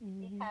home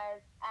Mm-hmm.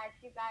 because as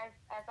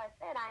I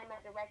said, I am a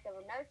director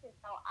of nursing,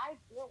 so I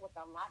deal with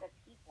a lot of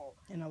people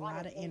And a on a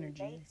lot of daily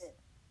energies. basis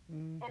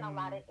and a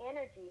lot Mm-hmm. of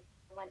energy.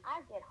 When I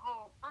get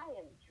home, I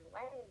am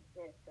drained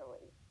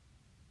mentally.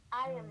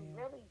 I Oh am yeah.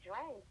 really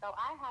drained. So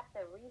I have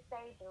to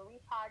resage and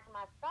recharge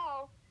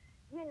myself,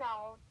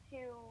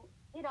 to,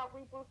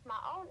 reboost my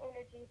own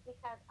energies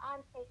because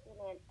I'm taking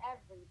in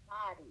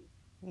everybody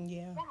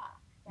Yeah. stuff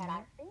that I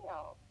Yep.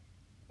 feel.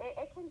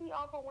 It can be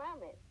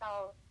overwhelming.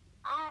 So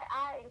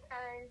I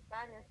encourage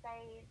burning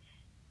sage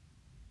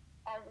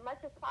as much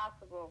as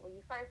possible when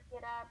you first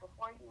get up,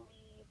 before you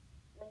leave,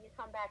 when you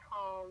come back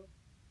home,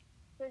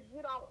 because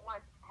you don't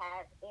want to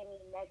have any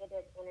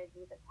negative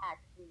energies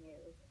attached to you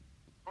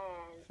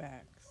and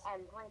Facts.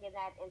 bringing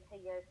that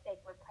into your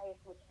sacred place,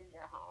 which is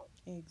your home.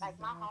 Like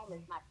my home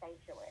is Exactly. my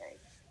sanctuary.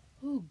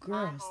 Oh,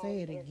 My girl, say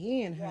home it is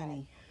again, yes.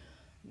 honey.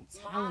 I'm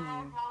telling My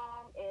you.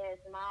 home is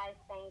my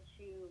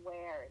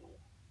sanctuary.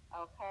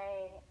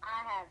 Okay, I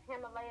have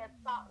Himalaya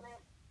salt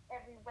lamps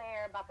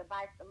everywhere. About to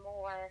buy some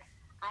more.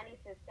 I need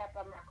to step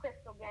up my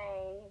crystal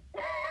game.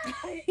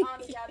 On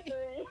the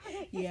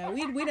three. Yeah,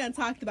 we done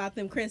talked about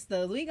them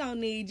crystals. We gonna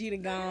need you to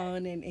go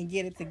on and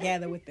get it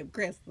together with them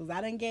crystals.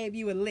 I done gave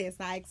you a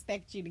list. I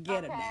expect you to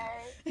get them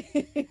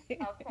Okay.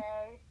 now.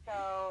 Okay,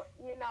 so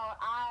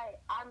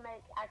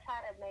I try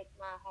to make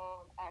my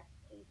home as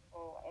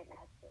peaceful and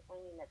as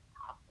serene as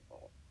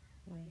possible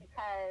Right.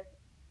 because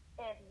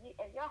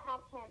if your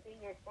home can't be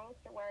your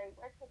sanctuary,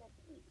 where can it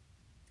be?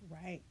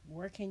 Right.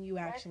 Where can you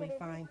Where actually can it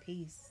be? find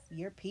peace?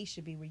 Your peace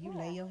should be where you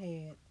lay Yeah, your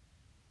head.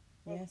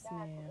 Yes,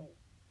 ma'am. exactly.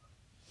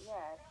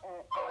 Yes,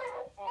 and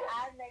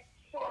I make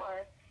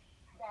sure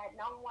that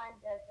no one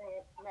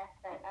doesn't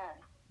that us.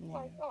 Yeah.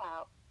 Like, go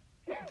out.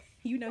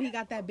 You know he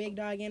got that big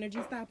dog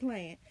energy. Stop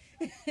playing.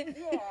 Yeah.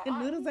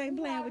 Noodles ain't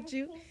playing with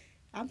you.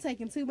 I'm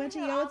taking too much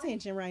of your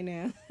attention right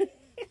now. Okay.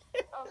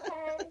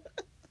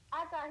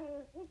 I thought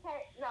he came,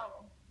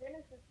 no,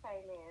 Genesis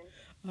came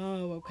in.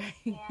 Oh, okay.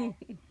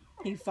 And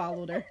He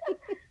followed her.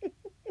 he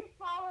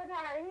followed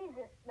her. He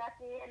just snuck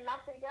in. And I'm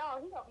thinking, oh,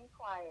 he gonna be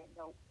quiet.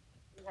 Nope.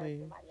 He heard Please.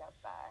 somebody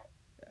outside.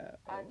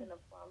 Uh-oh. I was in a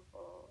plum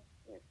pool.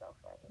 He was so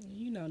funny.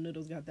 You know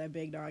Noodles got that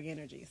big dog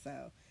energy,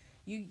 so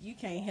you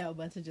can't help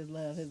but to just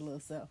love his little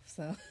self.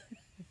 So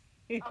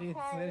it is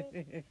what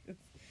it is.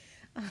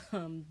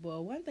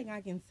 Well, one thing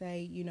I can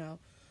say,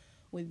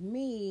 with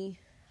me,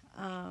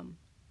 I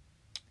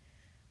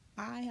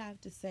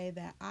have to say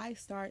that I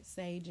start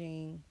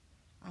saging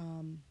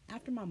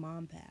after my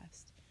mom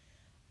passed.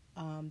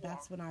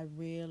 That's when I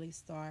really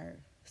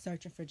start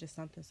searching for just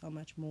something so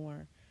much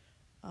more.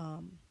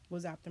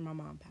 Was after my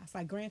mom passed.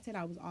 Like, granted,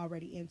 I was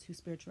already into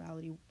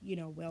spirituality,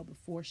 well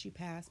before she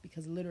passed,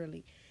 because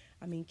literally,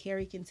 I mean,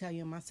 Kerri can tell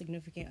you, and my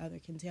significant other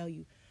can tell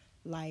you,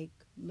 like,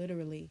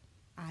 literally,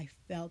 I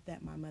felt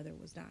that my mother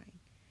was dying.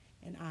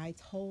 And I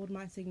told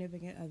my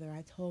significant other,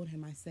 I told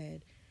him, I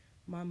said,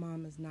 my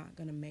mom is not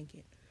going to make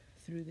it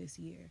through this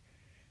year.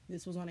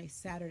 This was on a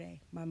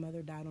Saturday. My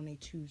mother died on a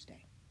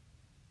Tuesday.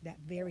 That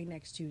very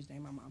next Tuesday,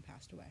 my mom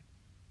passed away,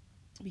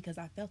 because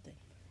I felt it.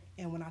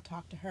 And when I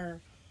talked to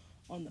her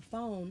on the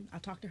phone, I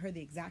talked to her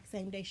the exact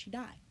same day she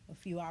died, a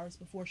few hours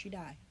before she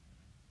died.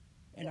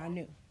 And I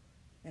knew.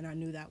 And I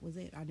knew that was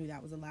it. I knew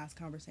that was the last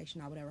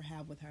conversation I would ever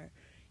have with her.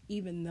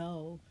 Even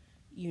though,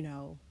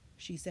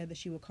 she said that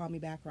she would call me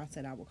back, or I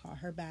said I would call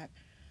her back.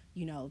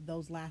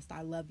 Those last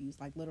I love yous,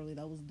 like literally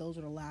those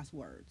are the last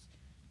words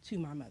to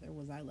my mother,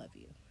 was I love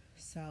you.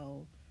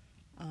 So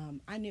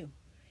I knew.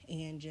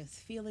 And just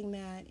feeling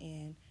that,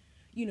 and,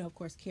 of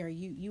course, Kerri,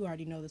 you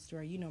already know the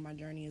story. You know my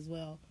journey as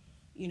well.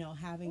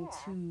 Having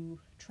to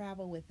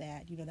travel with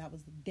that, that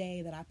was the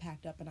day that I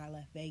packed up and I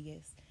left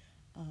Vegas,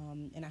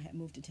 and I had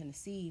moved to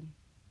Tennessee,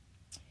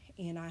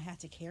 and I had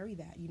to carry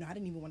that. I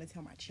didn't even want to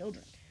tell my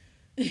children,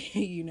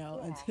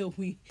 until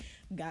we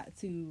got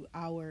to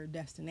our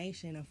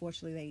destination.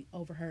 Unfortunately, they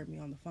overheard me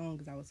on the phone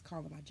because I was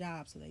calling my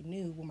job, so they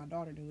knew, well, my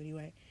daughter knew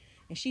anyway,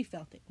 and she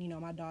felt it.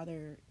 My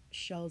daughter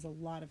shows a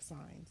lot of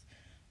signs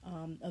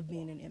of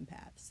being an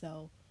empath,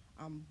 so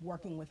I'm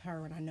working with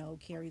her, and I know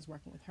Kerri's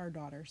working with her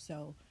daughter,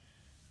 so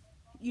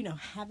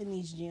having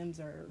these gems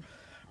are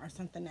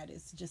something that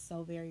is just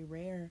so very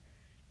rare,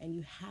 and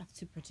you have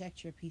to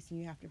protect your peace,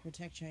 and you have to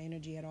protect your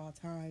energy at all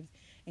times.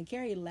 And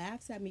Kerri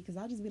laughs at me because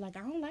I'll just be like,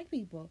 I don't like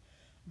people,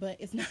 but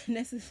it's not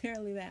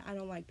necessarily that I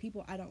don't like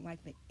people. I don't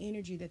like the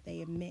energy that they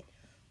emit,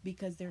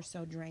 because they're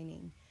so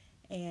draining.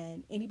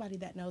 And anybody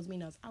that knows me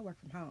knows I work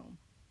from home.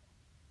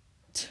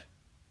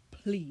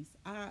 Please,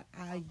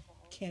 I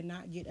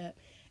cannot get up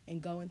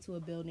and go into a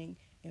building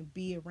and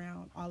be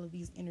around all of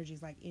these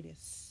energies. Like, it is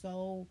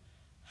so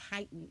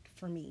heightened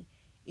for me.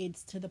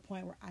 It's to the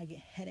point where I get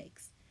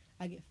headaches.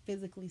 I get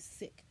physically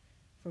sick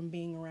from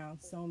being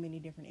around so many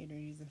different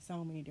energies and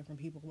so many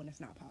different people when it's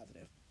not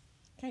positive.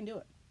 Can't do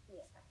it.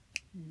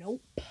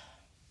 Nope.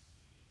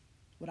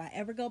 Would I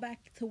ever go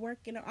back to work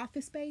in an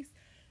office space?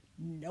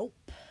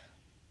 Nope.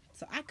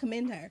 So I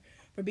commend her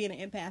for being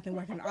an empath and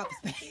working in an office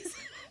space.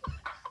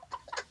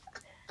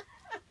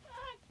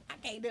 I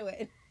can't do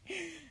it.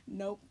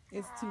 Nope.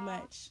 It's too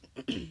much.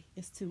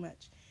 It's too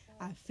much.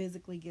 I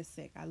physically get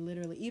sick. I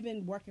literally,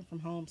 even working from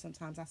home,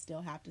 sometimes I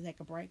still have to take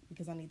a break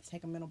because I need to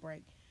take a mental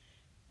break,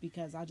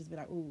 because I'll just be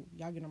like, ooh,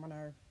 y'all getting on my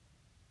nerve.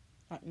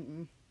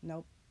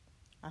 Nope.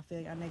 I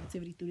feel y'all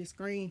negativity through the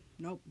screen.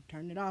 Nope.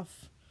 Turn it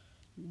off.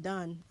 I'm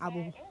done. I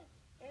will.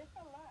 It's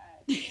a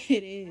lot.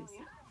 It is.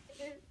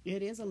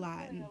 It is a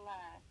lot. It's a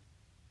lot.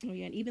 Oh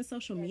yeah, and even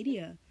social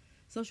media.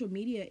 Social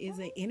media is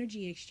an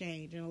energy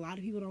exchange, and a lot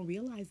of people don't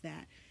realize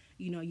that.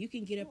 You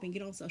can get up and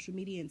get on social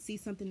media and see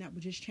something that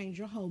would just change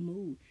your whole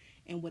mood.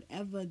 And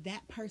whatever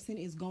that person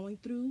is going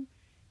through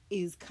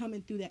is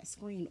coming through that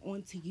screen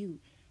onto you.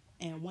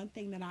 And one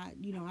thing that I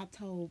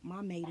told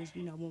my mate is,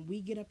 when we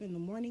get up in the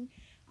morning,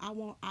 I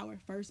want our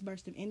first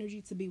burst of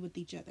energy to be with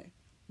each other.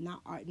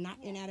 Not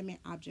inanimate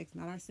objects,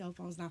 not our cell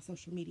phones, not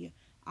social media.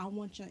 I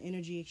want your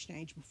energy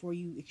exchange before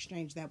you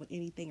exchange that with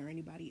anything or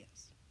anybody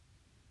else.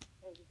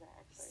 Exactly.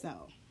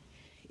 So,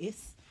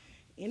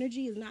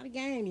 energy is not a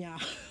game, y'all.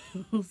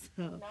 So,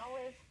 no,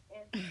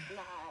 it's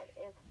not.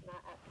 It's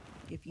not.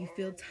 If you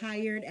feel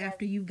tired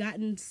after you've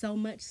gotten so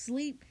much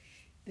sleep,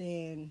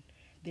 then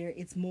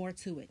it's more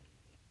to it.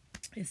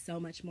 It's so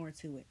much more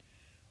to it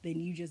than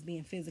you just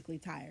being physically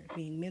tired.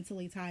 Being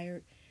mentally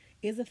tired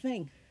is a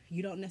thing.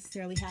 You don't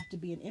necessarily have to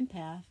be an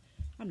empath.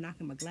 I'm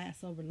knocking my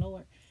glass over,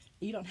 Lord.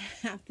 You don't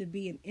have to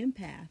be an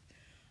empath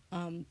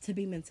to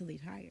be mentally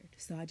tired.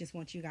 So I just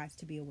want you guys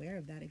to be aware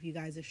of that. If you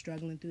guys are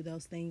struggling through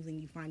those things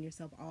and you find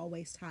yourself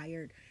always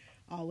tired,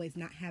 always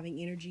not having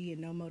energy and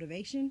no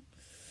motivation,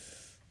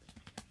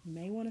 you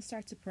may want to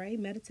start to pray,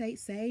 meditate,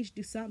 sage,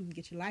 do something,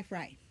 get your life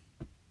right.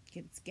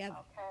 Get it together.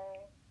 Okay.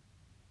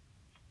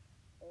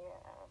 Yeah.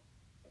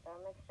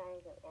 Don't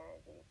exchange of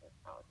energy. Just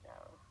how it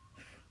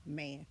goes.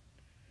 Man.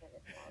 in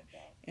a small J.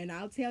 And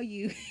I'll tell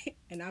you,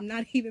 and I'm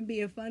not even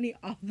being funny,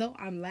 although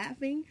I'm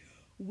laughing,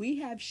 we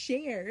have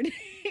shared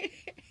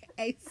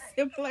a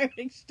similar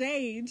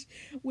exchange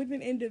with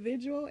an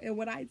individual. And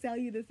when I tell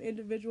you this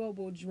individual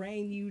will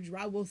drain you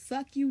dry, will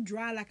suck you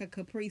dry like a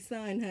Capri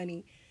Sun,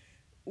 honey.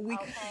 We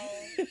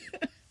Okay.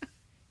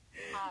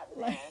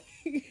 like,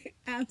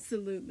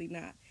 absolutely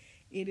not.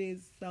 It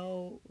is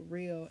so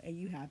real, and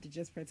you have to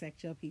just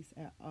protect your peace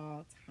at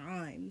all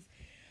times.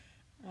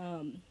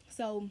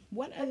 So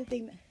one other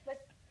thing that,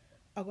 But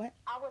oh, what?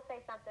 I would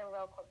say something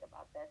real quick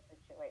about that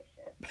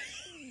situation.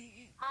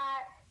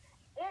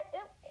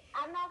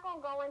 I'm not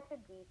gonna go into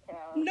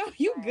details. No,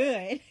 you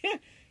good.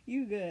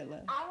 You good,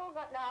 love. I won't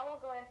go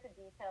into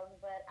details,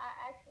 but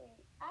I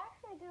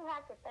actually do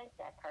have to thank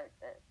that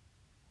person.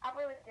 I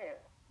really do.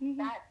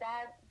 Mm-hmm.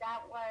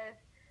 That was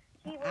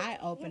eye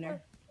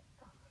opener.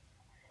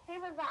 He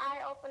was the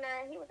eye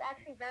opener, and he was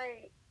actually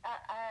very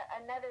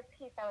another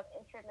piece that was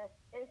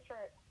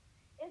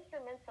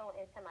instrumental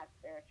into my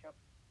spiritual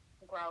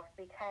growth,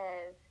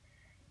 because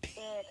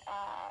it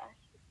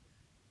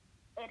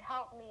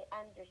helped me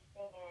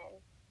understand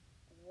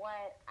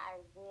what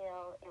I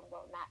will and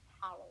will not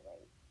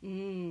tolerate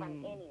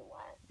from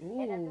anyone.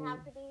 It doesn't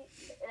have to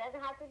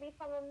be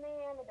from a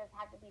man. It doesn't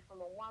have to be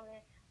from a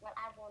woman. What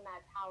I will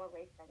not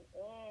tolerate from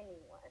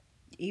anyone.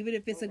 Even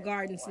if it's a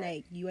garden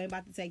snake, you ain't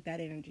about to take that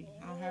energy.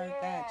 I heard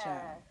that,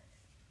 child.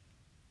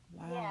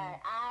 Wow. Yeah,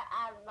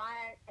 I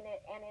learned, and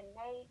it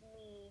made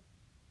me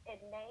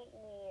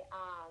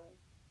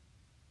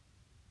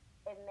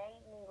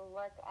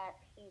look at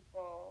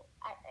people.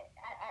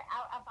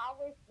 I've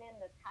always been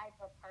the type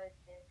of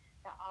person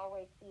to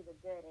always see the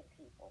good in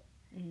people,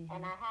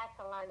 and I had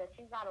to learn that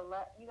you gotta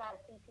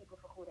see people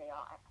for who they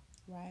are.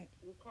 Right.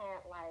 You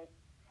can't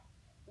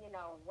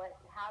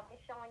how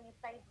they're showing you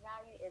face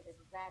value is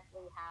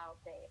exactly how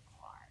they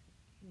are.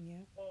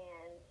 Yeah.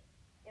 And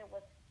it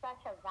was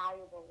such a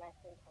valuable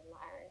lesson to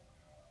learn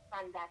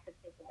from that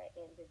particular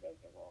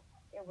individual.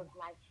 It was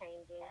life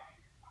changing.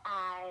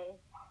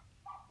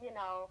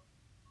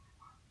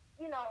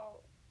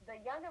 The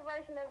younger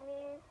version of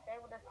me,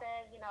 they would have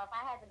said, if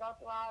I had to go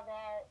through all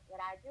that, would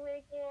I do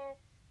it again?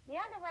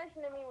 The younger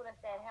version of me would have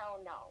said,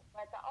 hell no.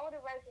 But the older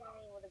version of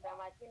me would have been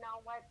like, you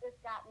know what, this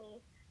got me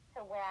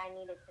to where I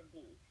needed to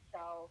be.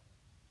 So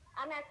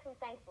I'm actually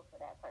thankful for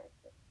that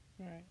person.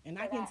 Right. And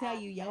I can tell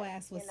you, your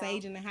ass was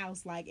saging the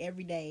house like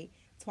every day,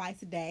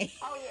 twice a day.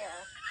 Oh,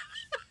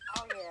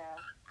 yeah. Oh, yeah.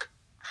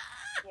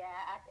 Yeah,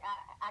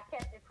 I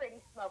kept it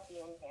pretty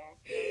smoky in there.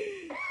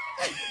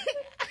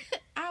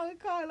 I would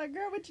call her like,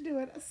 girl, what you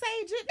doing?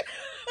 Sage it.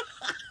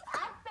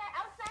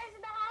 I'm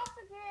saging the house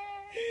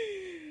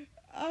again.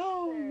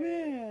 Oh,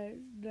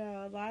 man.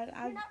 No,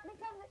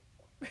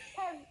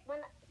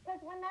 because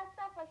when that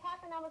stuff was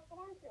happening, I was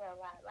going through a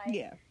lot. Like,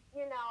 yeah.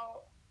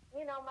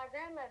 My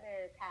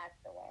grandmother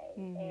passed away,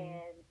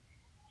 and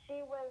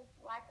she was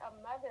like a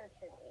mother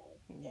to me.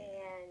 Yeah.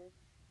 And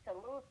to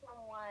lose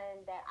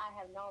someone that I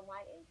have known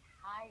my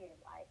entire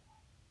life,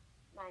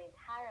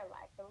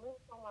 to lose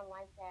someone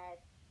like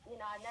that,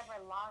 I never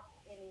lost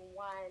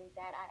anyone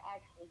that I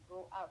actually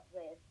grew up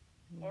with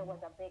and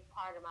was a big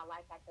part of my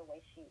life like the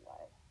way she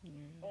was.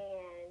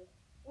 And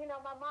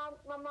my mom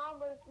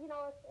was, a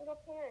single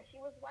parent. She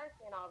was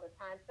working all the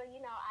time. So,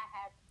 I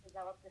had to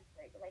develop this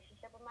great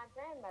relationship with my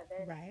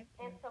grandmother. Right.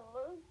 And to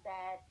lose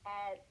that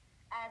as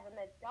an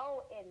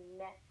adult, it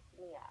messed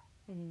me up.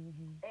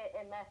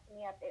 It messed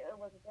me up. It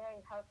was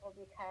very hurtful,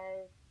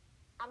 because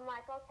I'm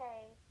like,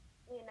 okay,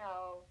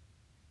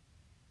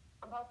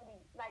 I'm supposed to be,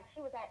 like,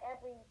 she was at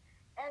every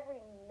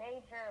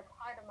major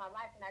part of my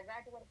life. And I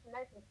graduated from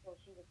nursing school.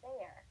 She was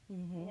there.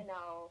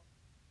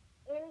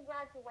 Any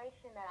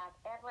graduation that I've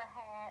ever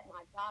had,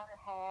 my daughter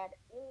had,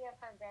 any of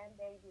her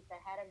grandbabies that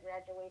had a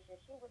graduation,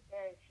 she was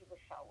there and she would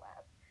show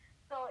up.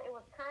 So it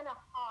was kind of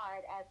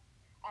hard as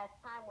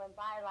time went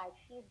by. Like,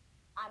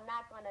 I'm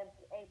not going to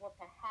be able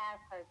to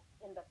have her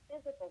in the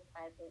physical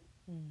presence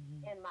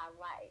in my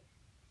life,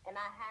 and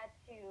I had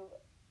to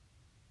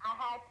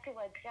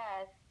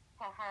adjust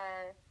to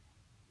her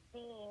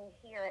being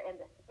here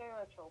in the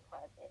spiritual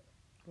presence.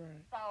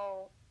 Right.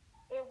 So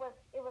it was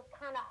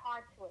kind of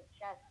hard to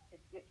adjust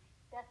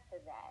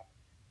to that.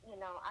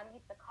 I'm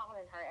used to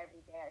calling her every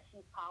day.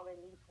 She's calling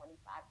me 25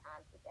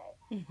 times a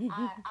day.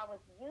 I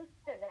was used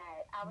to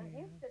that. And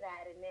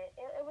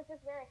it was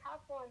just very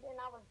helpful. And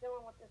then I was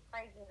dealing with this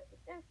craziness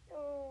with this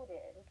dude,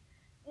 and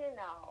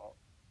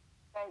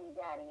baby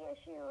daddy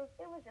issues.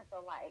 It was just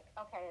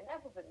okay,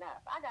 enough is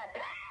enough. I got it.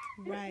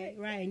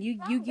 Right. And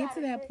you get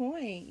to that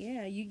point.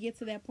 Yeah, you get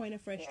to that point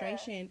of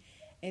frustration.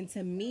 Yeah. And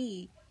to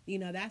me,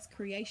 that's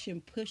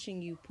creation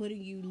pushing you,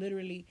 putting you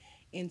literally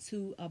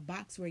into a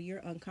box where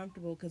you're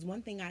uncomfortable. Because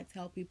one thing I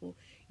tell people,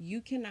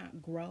 you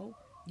cannot grow,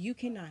 you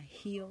cannot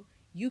heal,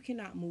 you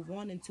cannot move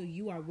on until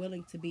you are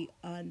willing to be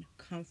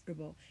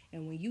uncomfortable.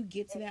 And when you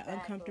get to that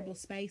uncomfortable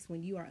space,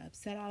 when you are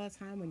upset all the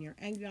time, when you're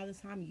angry all the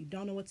time, you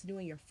don't know what to do,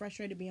 and you're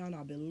frustrated beyond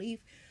all belief,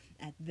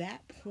 at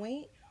that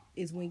point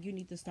is when you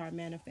need to start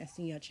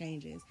manifesting your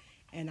changes.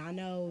 And I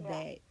know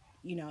that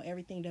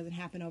everything doesn't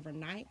happen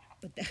overnight,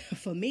 but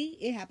for me,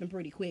 it happened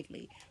pretty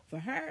quickly. For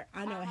her,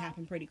 I know it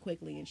happened pretty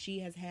quickly, and she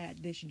has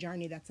had this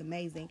journey that's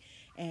amazing.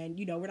 And,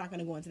 we're not going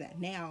to go into that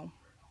now.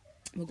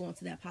 We'll go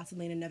into that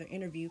possibly in another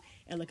interview.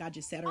 And look, I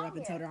just set her up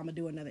and told her I'm going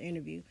to do another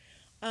interview.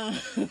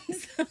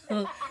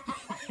 So,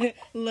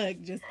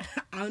 look, just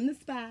on the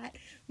spot.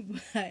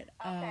 But,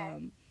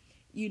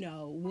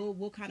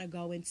 we'll kind of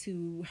go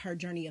into her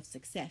journey of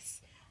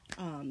success.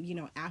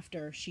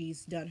 After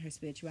she's done her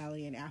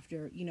spirituality and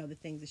after, the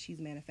things that she's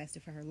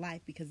manifested for her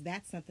life, because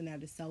that's something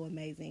that is so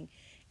amazing.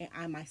 And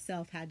I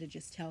myself had to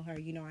just tell her,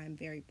 I'm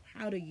very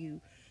proud of you,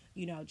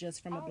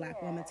 just from a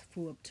black woman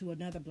to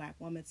another black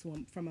woman,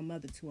 from a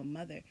mother to a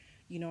mother.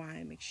 I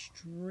am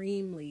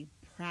extremely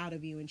proud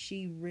of you. And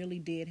she really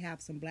did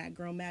have some black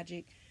girl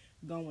magic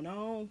going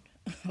on,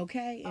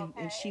 okay?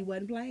 And she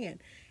wasn't playing.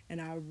 And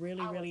I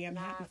really am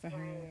happy for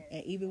her.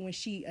 And even when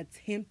she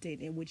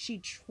attempted and when she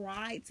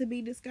tried to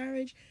be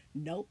discouraged,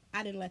 nope,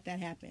 I didn't let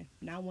that happen.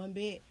 Not one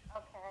bit.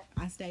 Okay.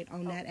 I stayed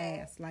on that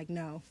ass. Like,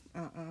 no,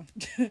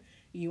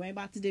 you ain't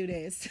about to do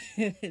this.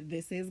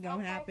 This is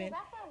going to happen.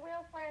 That's what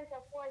real friends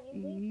are for. You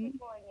need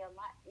people in your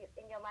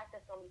life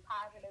that's going to be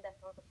positive,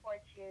 that's going to support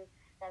you,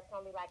 that's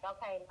going to be like,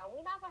 okay, now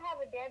we're not going to have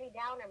a Debbie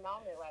Downer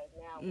moment right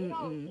now. We're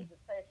going to keep it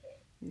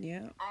pushing.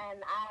 Yeah.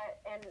 And I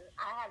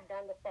have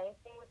done the same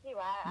thing with you.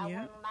 I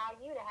wouldn't allow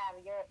you to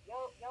have your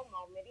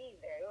moment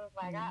either. It was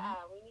like,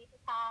 we need to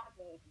talk,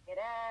 we need to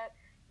get up,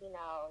 you need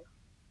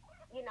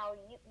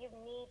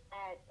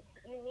that.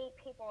 You need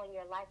people in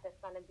your life that's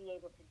going to be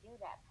able to do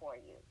that for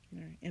you.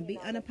 Right. And be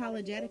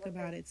unapologetic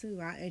about it,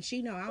 too. And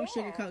she know I don't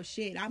sugarcoat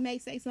shit. I may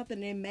say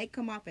something that may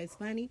come off as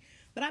funny,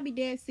 but I'll be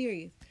dead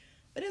serious.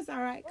 But it's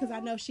all right, because I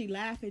know she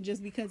laughing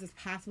just because it's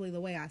possibly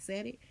the way I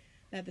said it.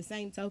 At the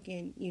same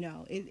token,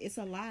 it's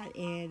a lot.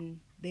 And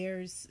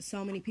there's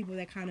so many people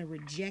that kind of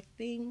reject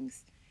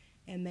things,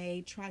 and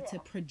they try to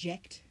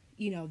project,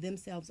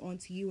 themselves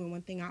onto you. And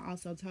one thing I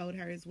also told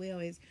her as well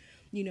is,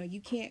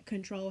 you can't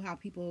control how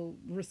people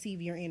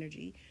receive your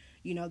energy.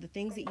 The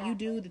things that you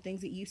do, the things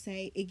that you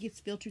say, it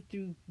gets filtered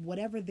through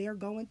whatever they're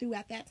going through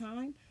at that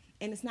time.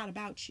 And it's not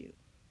about you.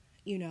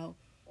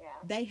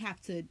 They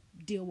have to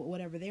deal with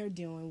whatever they're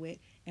dealing with.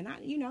 And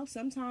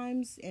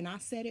sometimes, and I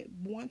said it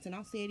once and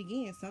I'll say it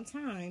again,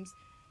 sometimes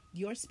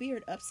your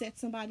spirit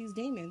upsets somebody's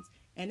demons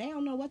and they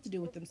don't know what to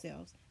do with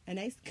themselves. And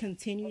they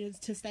continue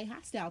to stay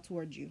hostile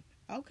towards you.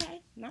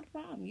 Okay, not a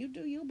problem. You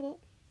do you, boo.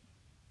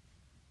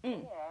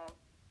 Yeah.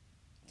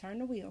 Turn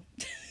the wheel.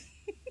 Okay.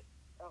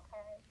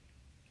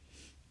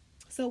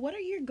 So what are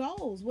your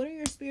goals? What are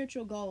your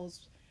spiritual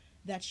goals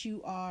that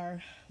you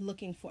are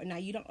looking for? Now,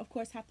 you don't, of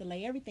course, have to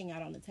lay everything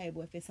out on the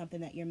table if it's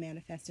something that you're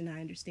manifesting, I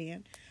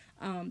understand.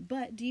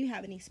 But do you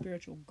have any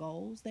spiritual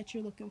goals that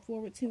you're looking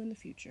forward to in the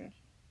future?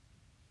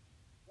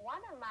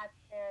 One of my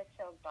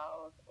spiritual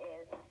goals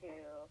is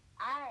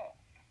I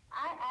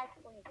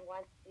actually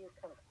want to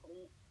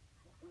complete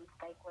the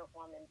Sacred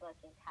Woman book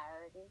of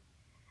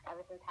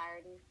its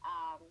entirety.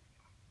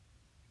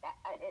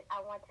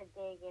 I want to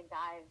dig and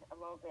dive a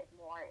little bit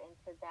more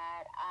into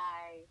that.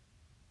 I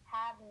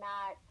have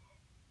not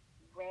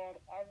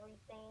read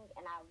everything,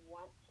 and I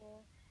want to,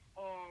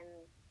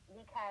 and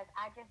because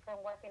I just been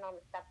working on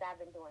the stuff that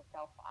I've been doing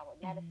so far with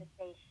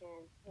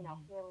manifestation,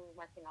 healing,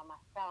 working on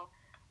myself,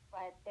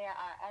 but there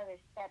are other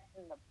steps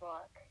in the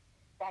book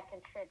that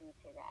contribute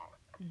to that.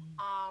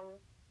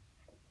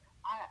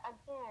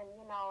 Again,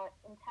 in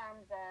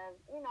terms of,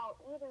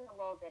 eating a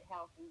little bit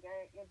healthy,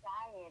 your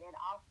diet, it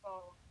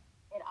also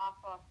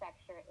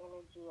affects your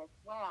energy as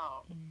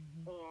well.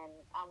 And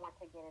I want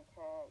to get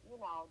into,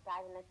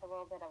 diving into a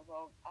little bit of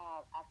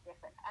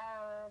different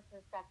herbs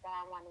and stuff that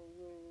I want to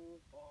use,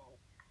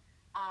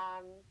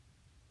 and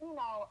do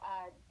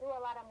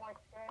a lot of more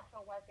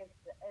spiritual work in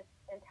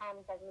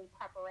terms of new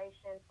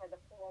preparation for the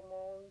full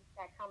moons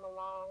that come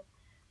along.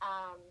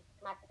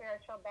 My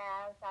spiritual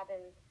baths, I've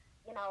been,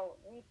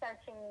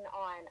 researching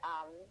on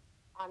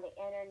the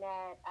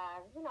internet,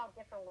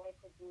 different ways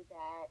to do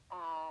that.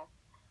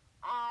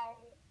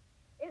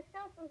 It's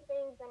still some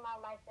things in my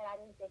life that I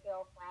need to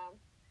heal from,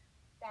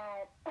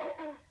 that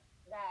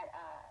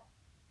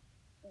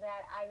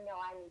that I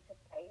know I need to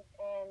face.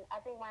 And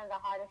I think one of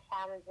the hardest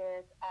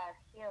challenges of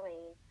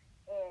healing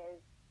is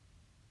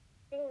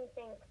seeing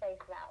things face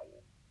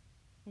value,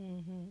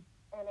 and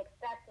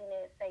accepting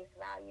it face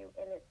value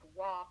in its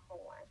raw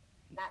form,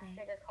 not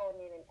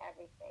sugarcoating it in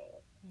everything.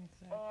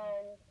 Exactly.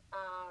 And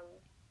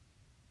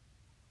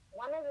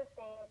one of the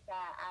things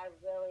that I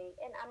really,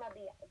 and I'm going to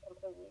be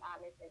completely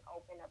honest and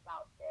open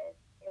about this,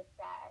 is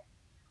that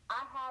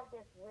I have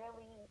this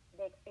really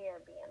big fear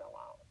of being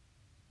alone.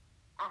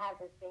 I have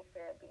this big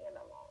fear of being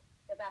alone,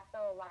 because I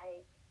feel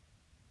like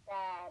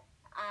that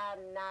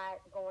I'm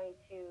not going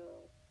to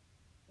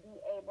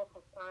be able to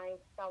find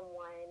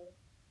someone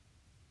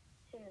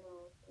to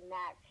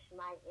match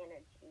my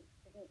energy,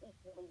 to be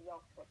equally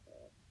yoked with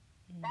me.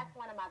 That's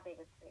one of my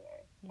biggest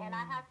fears. And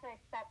I have to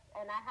accept,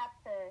 and I'm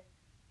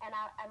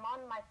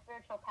on my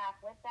spiritual path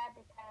with that,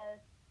 because,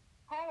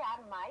 hey,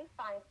 I might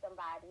find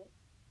somebody,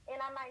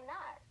 and I might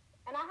not.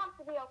 And I have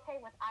to be okay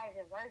with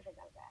either version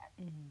of that.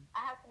 Mm-hmm.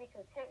 I have to be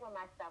content with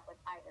myself with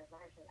either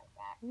version of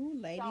that. Ooh,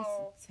 ladies,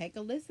 So take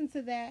a listen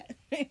to that.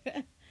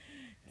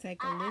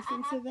 Take a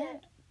listen to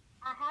that.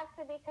 I have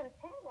to be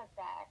content with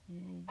that.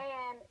 Mm-hmm.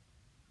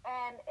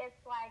 And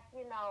it's like,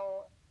 you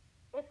know,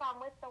 if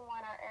I'm with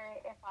someone or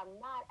if I'm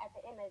not, at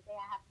the end of the day,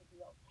 I have to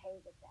be okay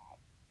with that.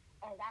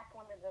 And that's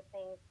one of the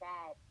things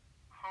that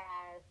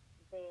has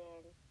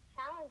been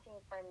challenging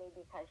for me,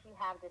 because you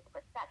have this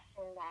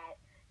perception that,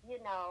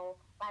 you know,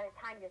 by the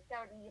time you're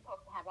 30, you're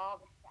supposed to have all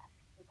this stuff.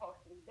 You're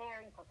supposed to be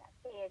married, you're supposed to have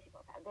kids, you're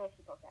supposed to have this,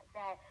 you're supposed to have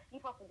that. You're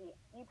supposed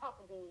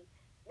to be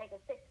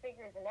making six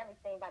figures and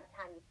everything by the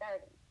time you're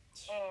 30.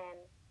 And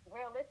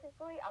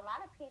realistically, a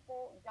lot of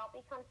people don't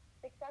become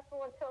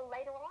successful until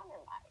later on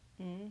in life.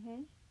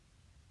 Mm-hmm.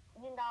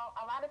 You know,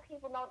 a lot of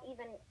people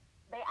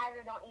they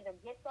either don't even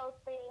get those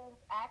things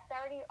at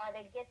 30, or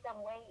they get them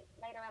way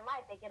later in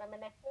life. They get them in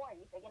their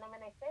 40s, they get them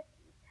in their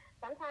 50s.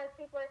 Sometimes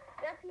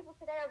there are people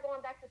today are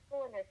going back to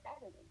school in their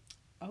 70s.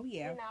 Oh,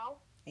 yeah. You know?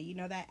 And you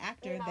know that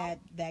actor,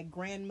 that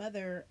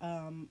grandmother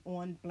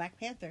on Black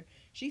Panther,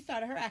 she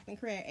started her acting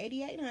career at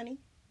 88, honey.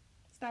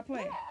 Stop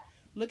playing. Yeah.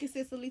 Look at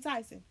Cicely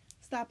Tyson.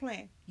 Stop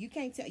playing. You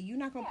can't tell. You're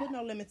not gonna put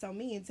no limits on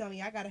me and tell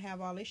me I gotta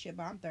have all this shit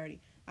by I'm 30.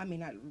 I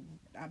mean,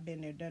 I've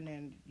been there, done that.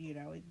 And, you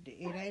know, it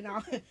ain't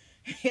all.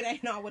 It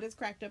ain't all what it's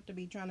cracked up to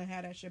be trying to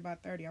have that shit by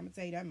 30. I'm gonna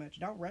tell you that much.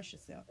 Don't rush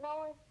yourself.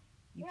 No,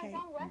 you can't.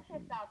 Don't rush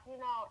yourself. You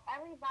know,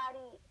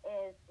 everybody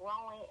is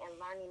growing and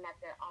learning at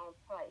their own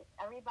place.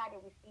 Everybody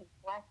receives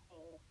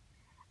blessings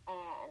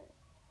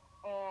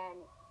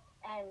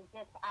and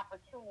gets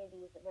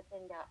opportunities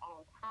within their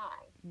own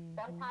time. Mm-hmm.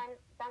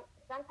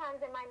 Sometimes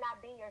it might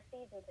not be your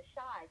season to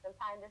shine.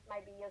 Sometimes this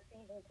might be your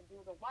season to do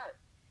the work.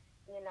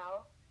 You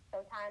know,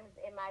 sometimes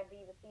it might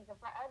be the season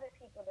for other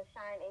people to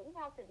shine, and you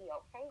have to be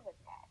okay with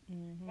that.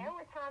 Mm-hmm. There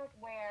were times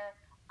where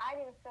I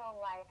didn't feel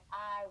like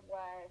I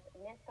was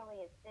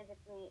mentally and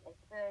physically and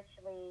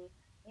spiritually,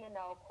 you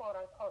know, quote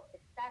unquote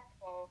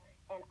successful,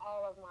 and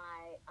all of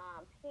my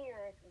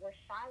peers were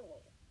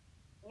shining.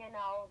 You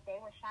know,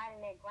 they were shining,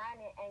 they're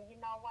grinding, and you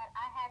know what?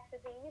 I had to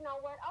be, you know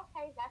what?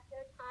 Okay, that's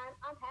their time.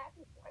 I'm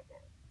happy for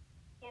them.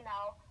 You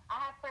know, I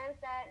have friends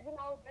that, you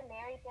know, they're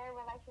married, they're in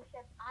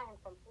relationships. I am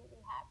completely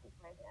happy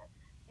for them.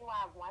 Do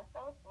I want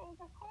those things?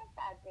 Of course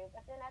I do.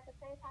 But then at the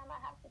same time, I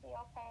have to be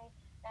okay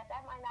that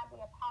might not be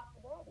a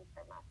possibility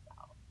for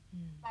myself.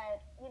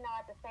 But, you know,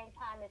 at the same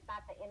time, it's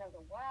not the end of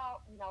the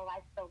world. You know,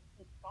 life still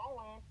keeps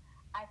going.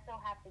 I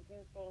still have to do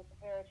things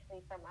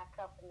spiritually for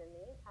myself in the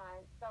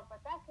meantime.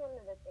 But that's one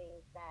of the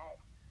things that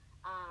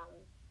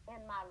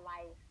in my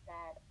life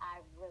that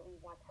I really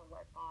want to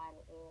work on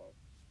is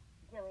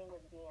dealing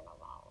with being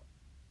alone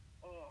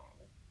and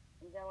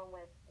dealing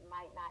with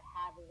might not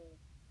having,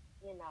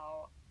 you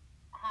know,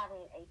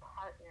 having a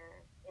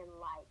partner in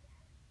life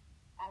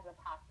as a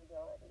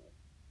possibility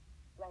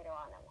later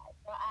on in life.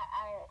 So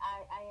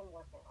I am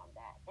working on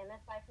that. And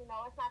it's like, you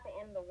know, it's not the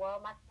end of the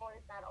world. My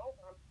story's not over.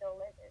 I'm still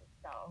living.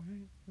 So,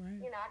 right.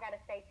 You know, I got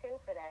to stay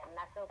tuned for that. And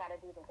I still got to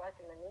do the work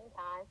in the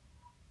meantime.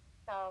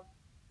 So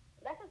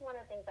that's just one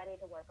of the things I need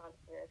to work on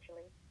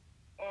spiritually.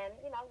 And,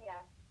 you know,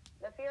 yeah,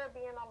 the fear of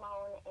being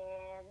alone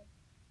and,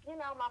 you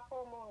know, my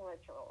full moon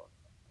rituals.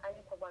 I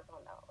need to work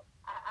on those.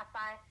 I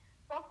find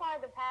so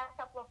far the past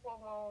couple of full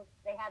moons,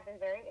 they have been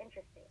very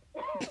interesting.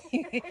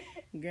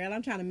 Girl,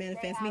 I'm trying to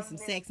manifest me some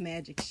sex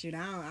magic. Shoot,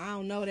 I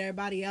don't know what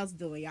everybody else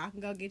doing. Y'all can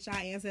go get y'all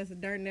ancestor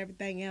dirt and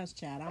everything else,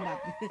 child. I'm about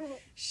to...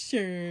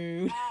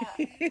 Sure.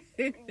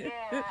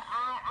 Yeah,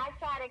 I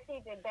try to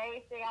keep it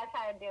basic. I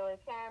try to deal with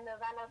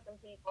candles. I know some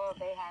people,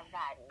 they have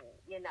gotten,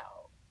 you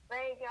know,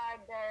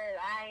 graveyard dirt.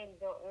 I ain't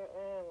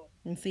doing...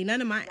 And see,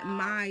 none of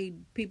my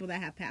people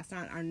that have passed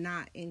on are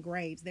not in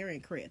graves. They're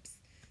in crypts.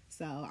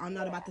 So I'm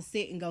not about to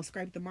sit and go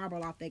scrape the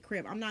marble off their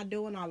crib. I'm not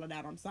doing all of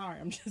that. I'm sorry.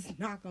 I'm just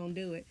not going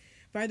to do it.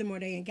 Furthermore,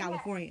 they're in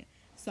California.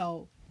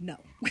 So, no.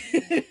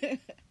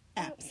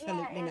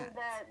 Absolutely not.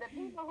 The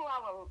people who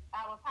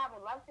I would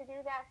probably love to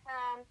do that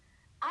from,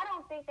 I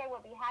don't think they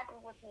would be happy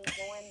with me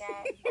doing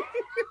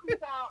that.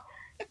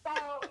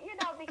 So, you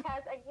know,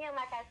 because, again,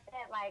 like I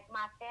said, like,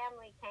 my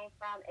family came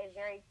from a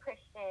very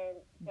Christian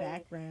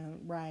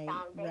background. Right,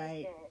 foundation.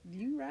 right.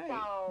 You right.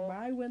 So,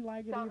 I wouldn't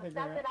like it either, the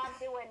stuff that I'm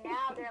doing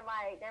now,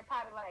 they're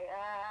probably like,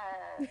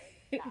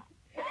 no.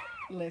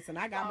 Listen,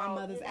 I got my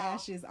mother's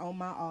ashes on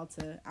my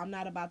altar. I'm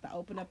not about to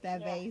open up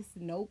that vase.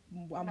 Nope.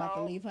 I'm about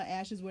to leave her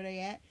ashes where they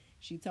at.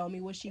 She told me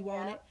what she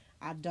wanted.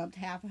 I dumped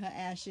half of her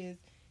ashes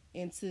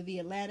into the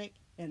Atlantic,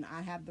 and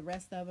I have the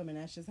rest of them, and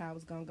that's just how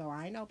it's gonna go.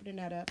 I ain't opening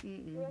that up.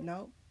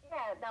 Nope.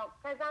 Yeah, no,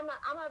 because I'm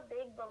a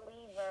big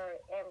believer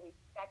in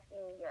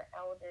respecting your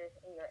elders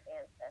and your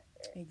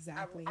ancestors.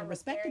 Exactly, and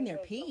respecting their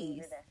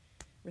peace.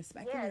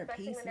 Respecting their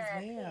peace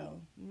as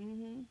well.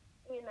 Mm-hmm.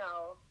 You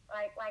know,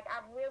 like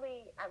I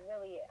really,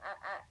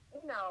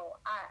 you know,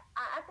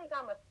 I think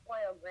I'm a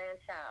spoiled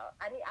grandchild.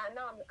 I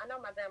know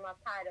my grandma's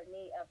tired of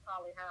me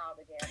calling her all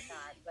the damn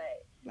time,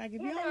 but like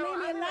if you don't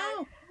leave me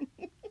alone,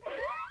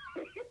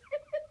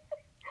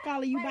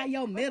 calling you by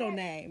your middle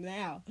name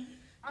now.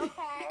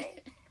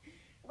 Okay,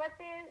 but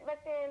then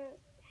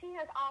she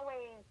has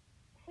always,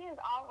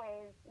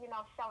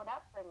 showed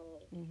up for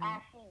me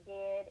as she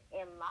did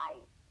in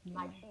life,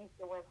 like she's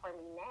doing for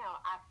me now.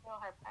 I feel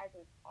her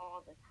presence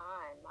all the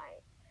time.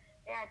 Like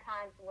there are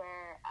times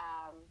where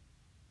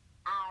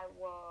I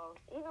will,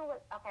 even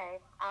with, okay,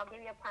 I'll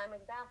give you a prime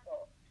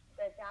example.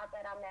 The job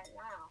that I'm at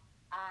now,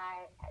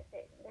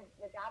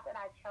 the job that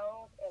I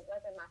chose, it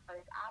wasn't my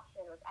first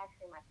option. It was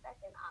actually my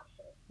second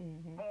option.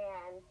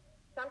 And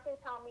something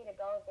told me to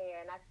go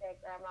there, and I said,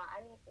 Grandma,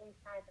 I need 3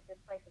 signs that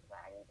this place is where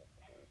I need it to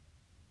be.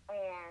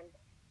 And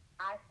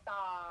I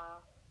saw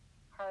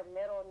her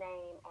middle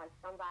name on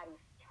somebody's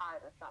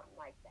chart or something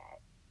like that.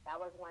 That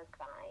was one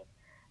sign.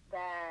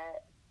 The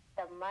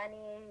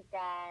money,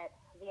 that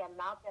the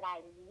amount that I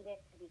needed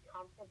to be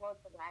comfortable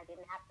so that I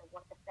didn't have to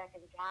work a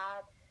second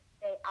job,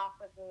 they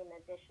offered me an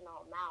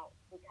additional amount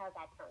because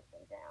I turned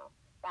them down.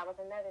 That was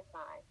another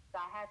sign. So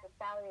I had the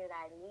salary that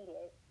I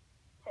needed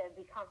to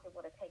be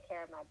comfortable to take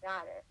care of my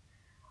daughter.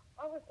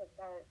 What was the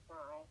third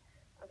sign?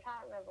 I'm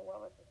trying to remember what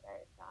was the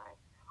third sign.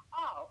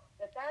 Oh,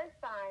 the third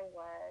sign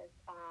was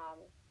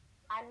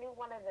I knew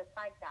one of the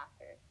psych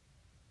doctors.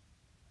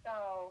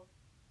 So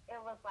it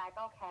was like,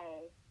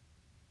 okay,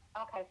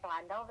 so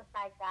I know the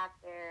psych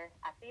doctor.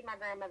 I see my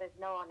grandmother's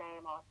middle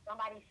name on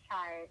somebody's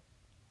chart,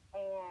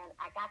 and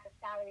I got the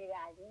salary that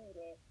I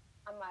needed.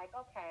 I'm like,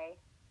 okay,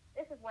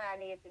 this is where I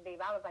needed to be.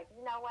 But I was like,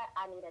 you know what?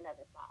 I need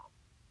another song.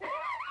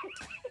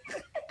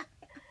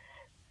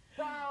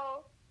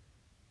 So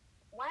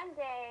one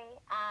day,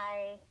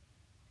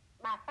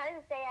 my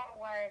first day at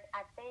work,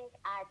 I think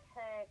I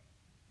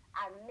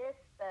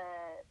missed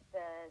the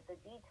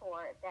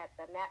detour that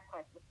the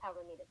MapQuest was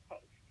telling me to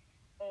take.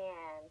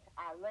 And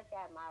I look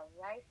at my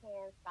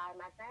right-hand side.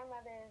 My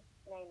grandmother's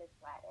name is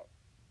Gladys.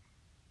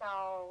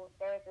 So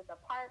there's this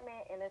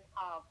apartment, and it's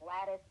called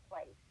Gladys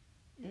Place.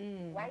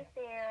 Right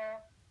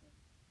there,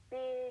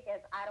 big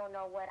as I don't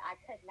know what. I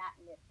could not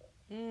miss it.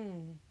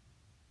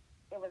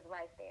 It was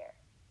right there.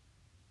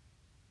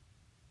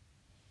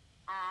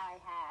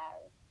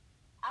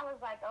 I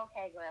was like,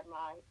 okay,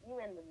 Grandma, you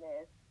in the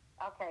mist.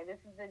 Okay, this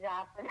is the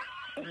job for me.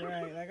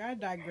 Right, like I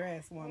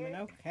digress, woman.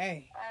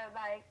 Okay.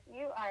 Like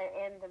you are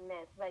in the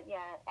midst, but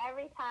yeah,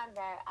 every time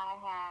that I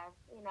have,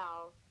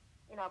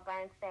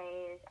 burn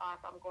stage, or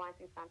if I'm going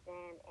through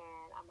something,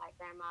 and I'm like,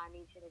 Grandma, I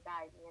need you to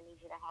guide me. I need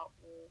you to help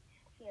me.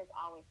 She has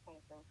always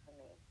came through for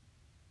me.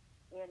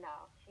 She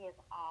has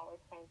always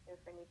came through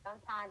for me.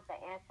 Sometimes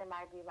the answer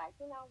might be like,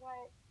 you know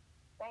what,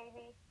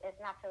 baby, it's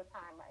not your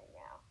time right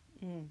now.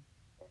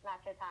 It's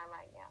not your time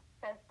right now.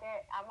 Because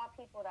I want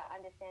people to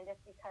understand, just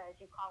because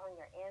you call on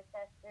your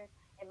ancestors,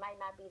 it might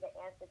not be the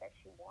answer that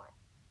you want.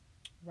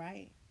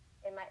 Right.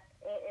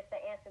 It's the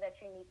answer that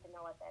you need to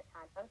know at that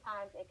time.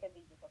 Sometimes it could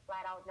be just a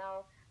flat out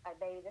no, like,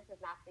 baby, this is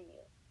not for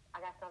you. I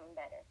got something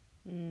better.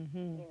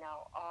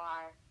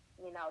 Or,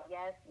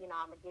 yes,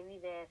 I'm going to give you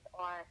this.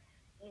 Or,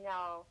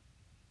 yes,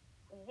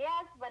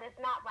 but it's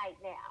not right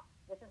now.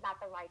 This is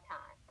not the right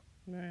time.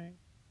 Right.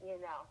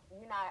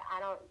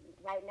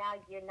 Right now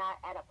you're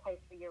not at a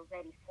place where you're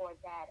ready for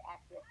that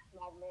at this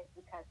moment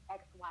because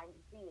X, Y, and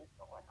Z is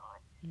going on.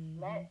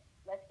 Let's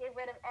get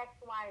rid of X,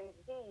 Y, and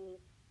Z,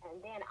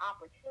 and then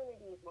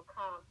opportunities will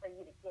come for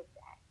you to get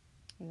that.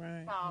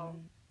 Right.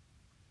 So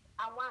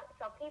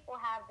people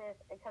have this,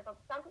 because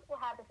some people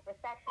have this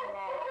perception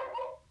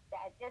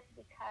that just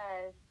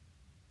because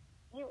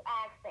you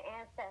ask the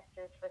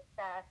ancestors for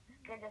stuff,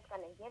 they're just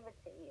going to give it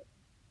to you.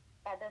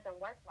 That doesn't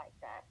work like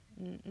that.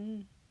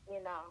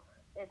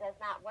 It does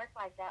not work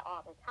like that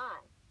all the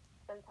time.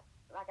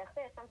 Like I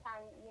said,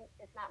 sometimes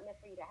it's not meant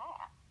for you to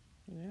have.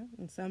 Yeah,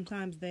 and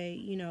sometimes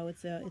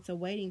it's a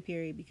waiting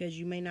period, because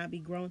you may not be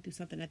growing through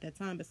something at that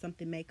time, but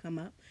something may come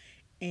up,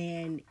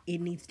 and it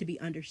needs to be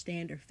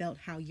understood or felt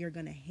how you're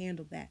going to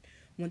handle that.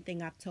 One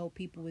thing I've told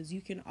people is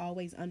you can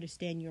always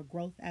understand your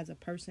growth as a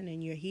person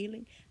and your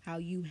healing, how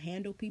you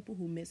handle people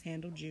who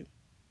mishandled you.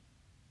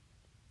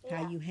 Yeah.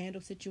 How you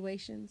handle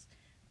situations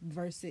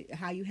versus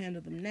how you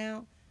handle them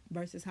now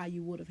versus how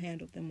you would have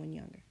handled them when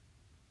younger.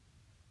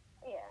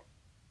 Yeah.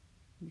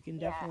 You can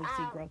definitely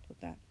see growth with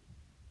that.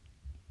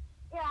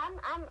 Yeah, I'm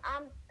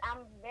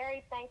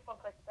very thankful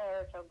for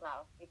spiritual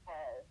growth,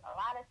 because a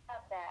lot of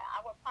stuff that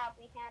I would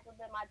probably handle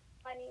in my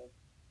 20s.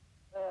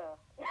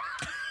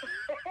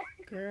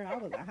 Girl, I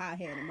was a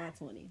hothead in my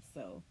 20s,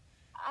 so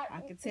I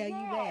can tell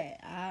you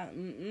that. I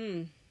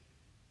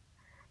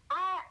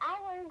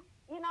was,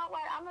 you know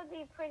what, I'm going to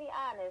be pretty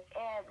honest,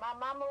 and my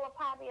mama will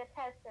probably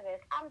attest to this.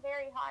 I'm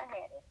very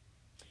hard-headed.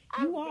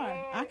 You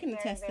are. I can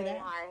attest to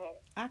that.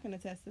 I can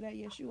attest to that.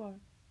 Yes, you are.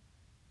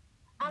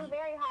 I'm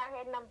very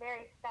hard-headed and I'm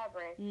very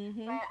stubborn.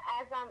 But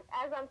as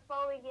I'm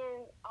slowly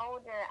getting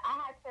older,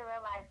 I had to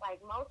realize, I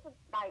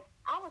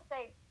would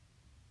say,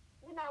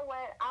 you know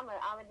what, I'm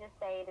gonna just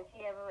say it, if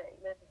she ever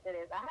listens to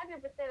this,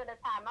 100% of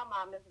the time, my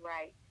mom is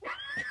right. 100%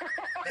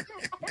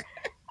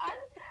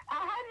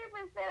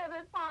 of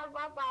the time,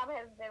 my mom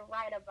has been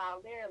right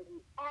about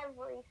literally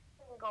every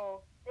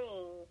single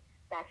thing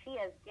that she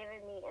has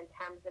given me in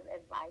terms of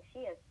advice.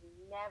 She has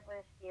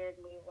never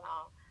steered me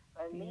wrong.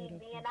 But me Beautiful.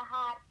 being a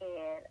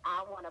hothead,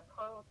 I want to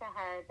prove to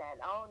her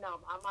that, oh no,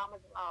 my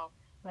mama's wrong.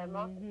 But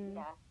Mm-hmm.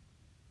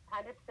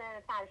 100% of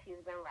the time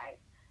she's been right.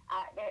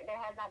 There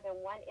has not been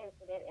one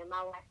incident in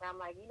my life where I'm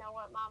like, you know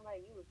what, mama,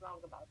 you was wrong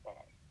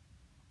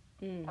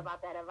Mm.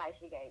 about that advice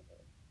you gave me.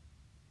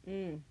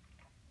 Mm.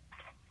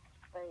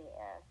 But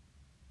yeah.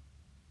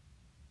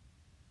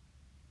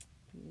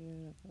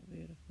 Beautiful,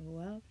 beautiful.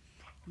 Well,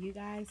 you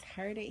guys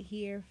heard it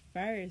here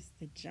first.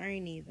 The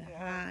journey, the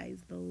Yeah.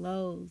 highs, the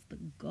lows, the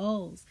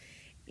goals.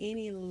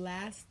 Any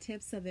last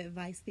tips of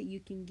advice that you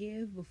can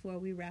give before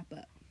we wrap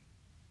up?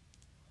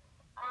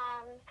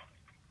 Um,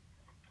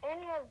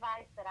 any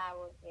advice that I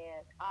would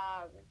give,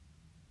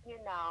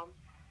 you know,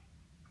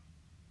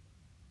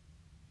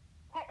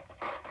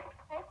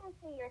 take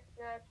into your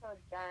spiritual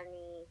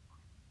journey.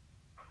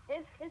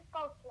 Just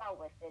go slow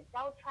with it.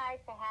 Don't try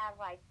to have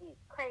like these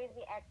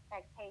crazy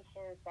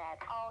expectations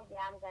that, oh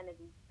yeah, I'm gonna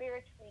be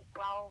spiritually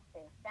growth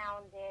and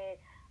founded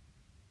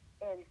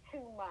in 2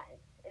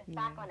 months. It's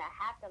not Yeah. gonna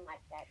happen like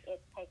that.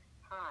 It takes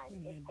time.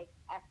 It Yeah. takes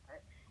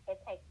effort. It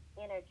takes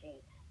energy.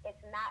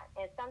 It's not,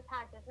 and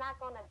sometimes it's not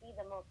gonna be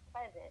the most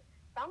pleasant.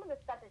 Some of the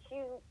stuff that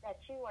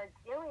you are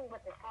dealing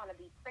with is gonna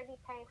be pretty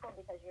painful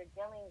because you're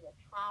dealing with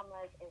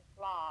traumas and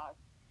flaws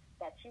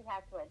that you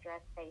have to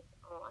address based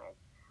on.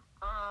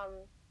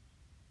 Um,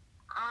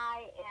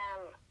 I am,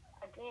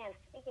 again,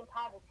 speaking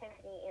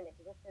positivity in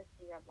existence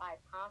to your life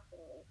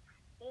constantly,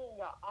 being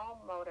your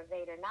own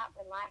motivator, not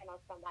relying on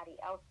somebody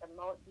else to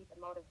be the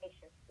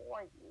motivation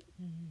for you.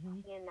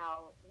 Mm-hmm. You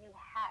know, you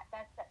have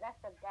that's the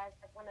best.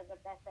 That's one of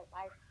the best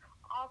advice.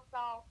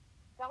 Also,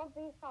 don't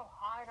be so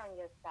hard on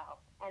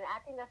yourself. And I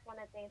think that's one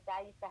of the things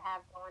that I used to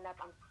have growing up.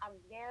 I'm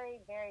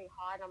very very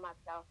hard on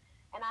myself,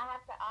 and I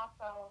have to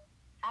also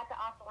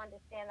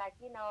understand, like,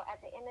 at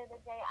the end of the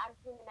day, I'm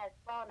human as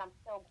well, and I'm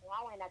still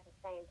growing at the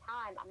same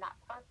time. I'm not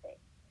perfect,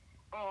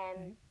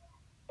 and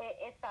Right.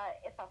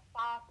 it's a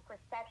false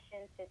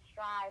perception to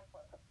strive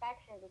for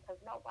perfection because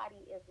nobody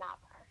is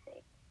not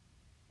perfect.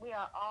 We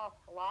are all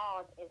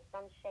flawed in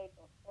some shape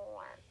or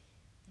form.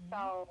 Mm-hmm.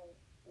 So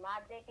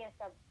my biggest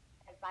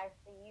advice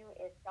to you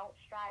is don't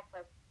strive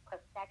for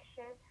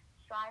perfection.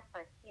 Strive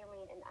for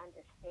healing and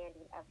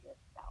understanding of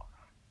yourself.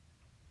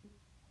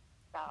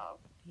 So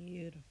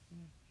Beautiful.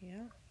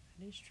 Yeah,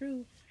 that is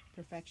true.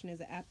 Perfection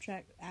is an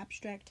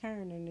abstract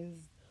term and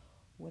is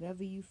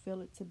whatever you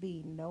feel it to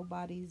be.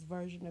 Nobody's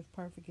version of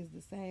perfect is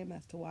the same,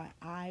 as to why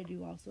I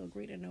do also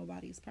agree that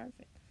nobody is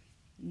perfect.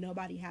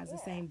 Nobody has the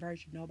yeah, same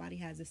version. Nobody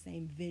has the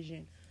same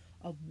vision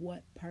of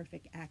what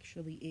perfect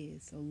actually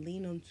is. So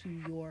lean onto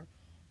your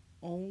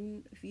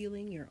own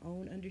feeling, your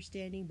own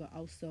understanding, but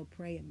also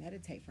pray and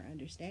meditate for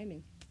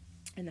understanding.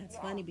 And that's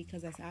yeah, funny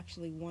because that's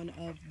actually one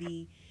of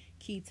the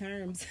key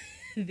terms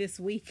this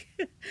week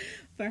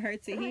for her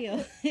to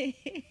heal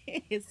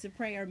is to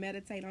pray or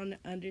meditate on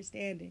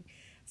understanding.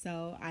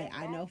 So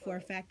I know for a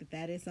exactly. fact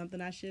that is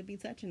something I should be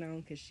touching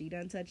on because she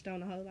done touched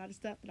on a whole lot of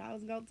stuff that I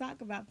was going to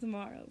talk about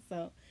tomorrow.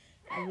 So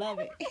I love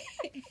it.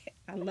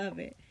 I love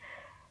it.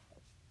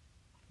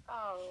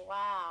 Oh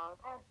wow,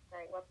 that's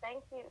great. Well,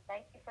 thank you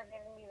for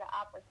giving me the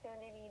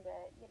opportunity to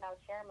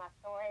share my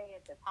story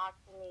and to talk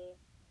to me.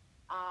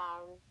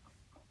 Um,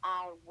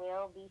 I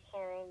will be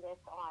sharing this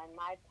on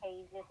my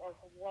pages as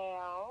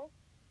well.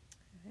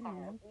 I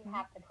know. We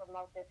have to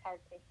promote this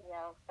Hurt to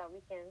Heal so we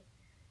can,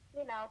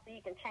 so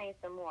you can change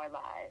some more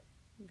lives.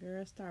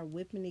 Girl, start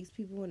whipping these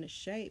people into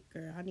shape,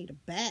 girl. I need a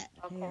bat.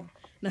 Okay. Hell.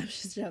 No, I'm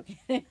just joking.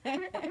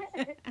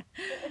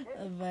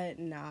 But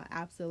no,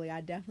 absolutely.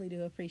 I definitely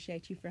do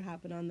appreciate you for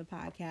hopping on the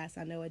podcast.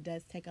 I know it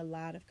does take a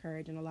lot of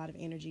courage and a lot of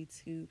energy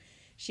to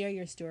share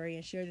your story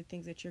and share the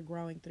things that you're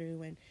growing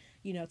through and,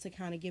 to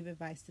kind of give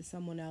advice to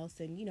someone else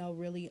and,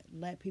 really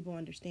let people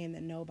understand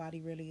that nobody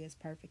really is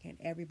perfect and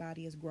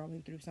everybody is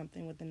growing through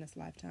something within this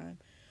lifetime.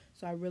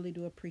 So I really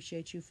do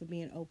appreciate you for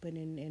being open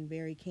and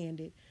very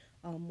candid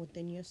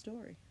within your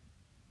story.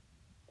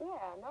 Yeah,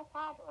 no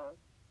problem.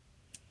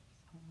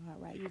 All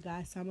right, you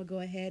guys. So I'm gonna go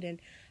ahead and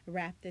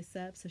wrap this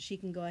up so she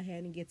can go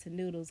ahead and get to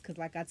Noodles because,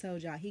 like I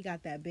told y'all, he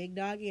got that big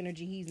dog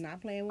energy. He's not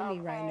playing with me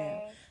right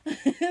now.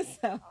 Okay.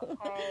 so,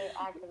 Okay.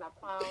 Acting a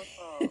clown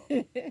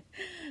fool.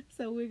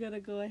 so we're gonna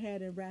go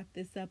ahead and wrap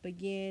this up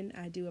again.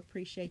 I do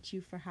appreciate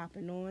you for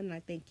hopping on. And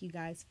I thank you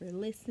guys for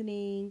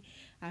listening.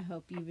 I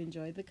hope you've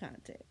enjoyed the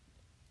content.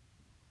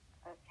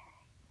 Okay.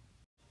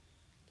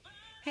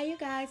 Hey, you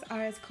guys,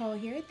 RS Cole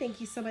here. Thank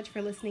you so much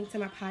for listening to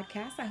my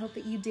podcast. I hope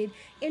that you did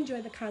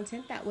enjoy the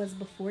content that was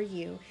before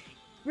you.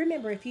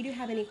 Remember, if you do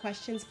have any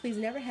questions, please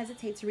never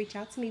hesitate to reach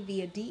out to me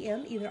via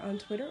DM, either on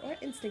Twitter or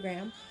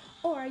Instagram.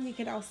 Or you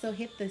can also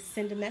hit the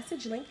send a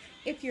message link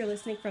if you're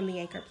listening from the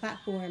Anchor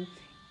platform.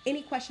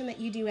 Any question that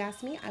you do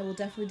ask me, I will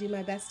definitely do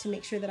my best to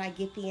make sure that I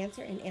get the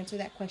answer and answer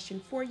that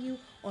question for you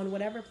on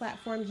whatever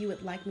platform you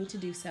would like me to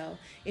do so.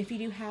 If you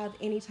do have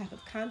any type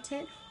of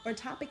content or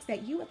topics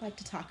that you would like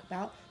to talk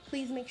about,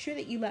 please make sure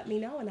that you let me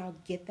know and I'll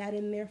get that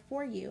in there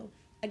for you.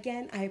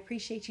 Again, I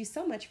appreciate you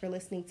so much for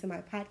listening to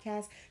my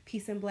podcast.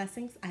 Peace and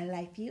blessings. I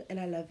like you and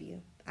I love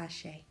you.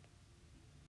 Ashe.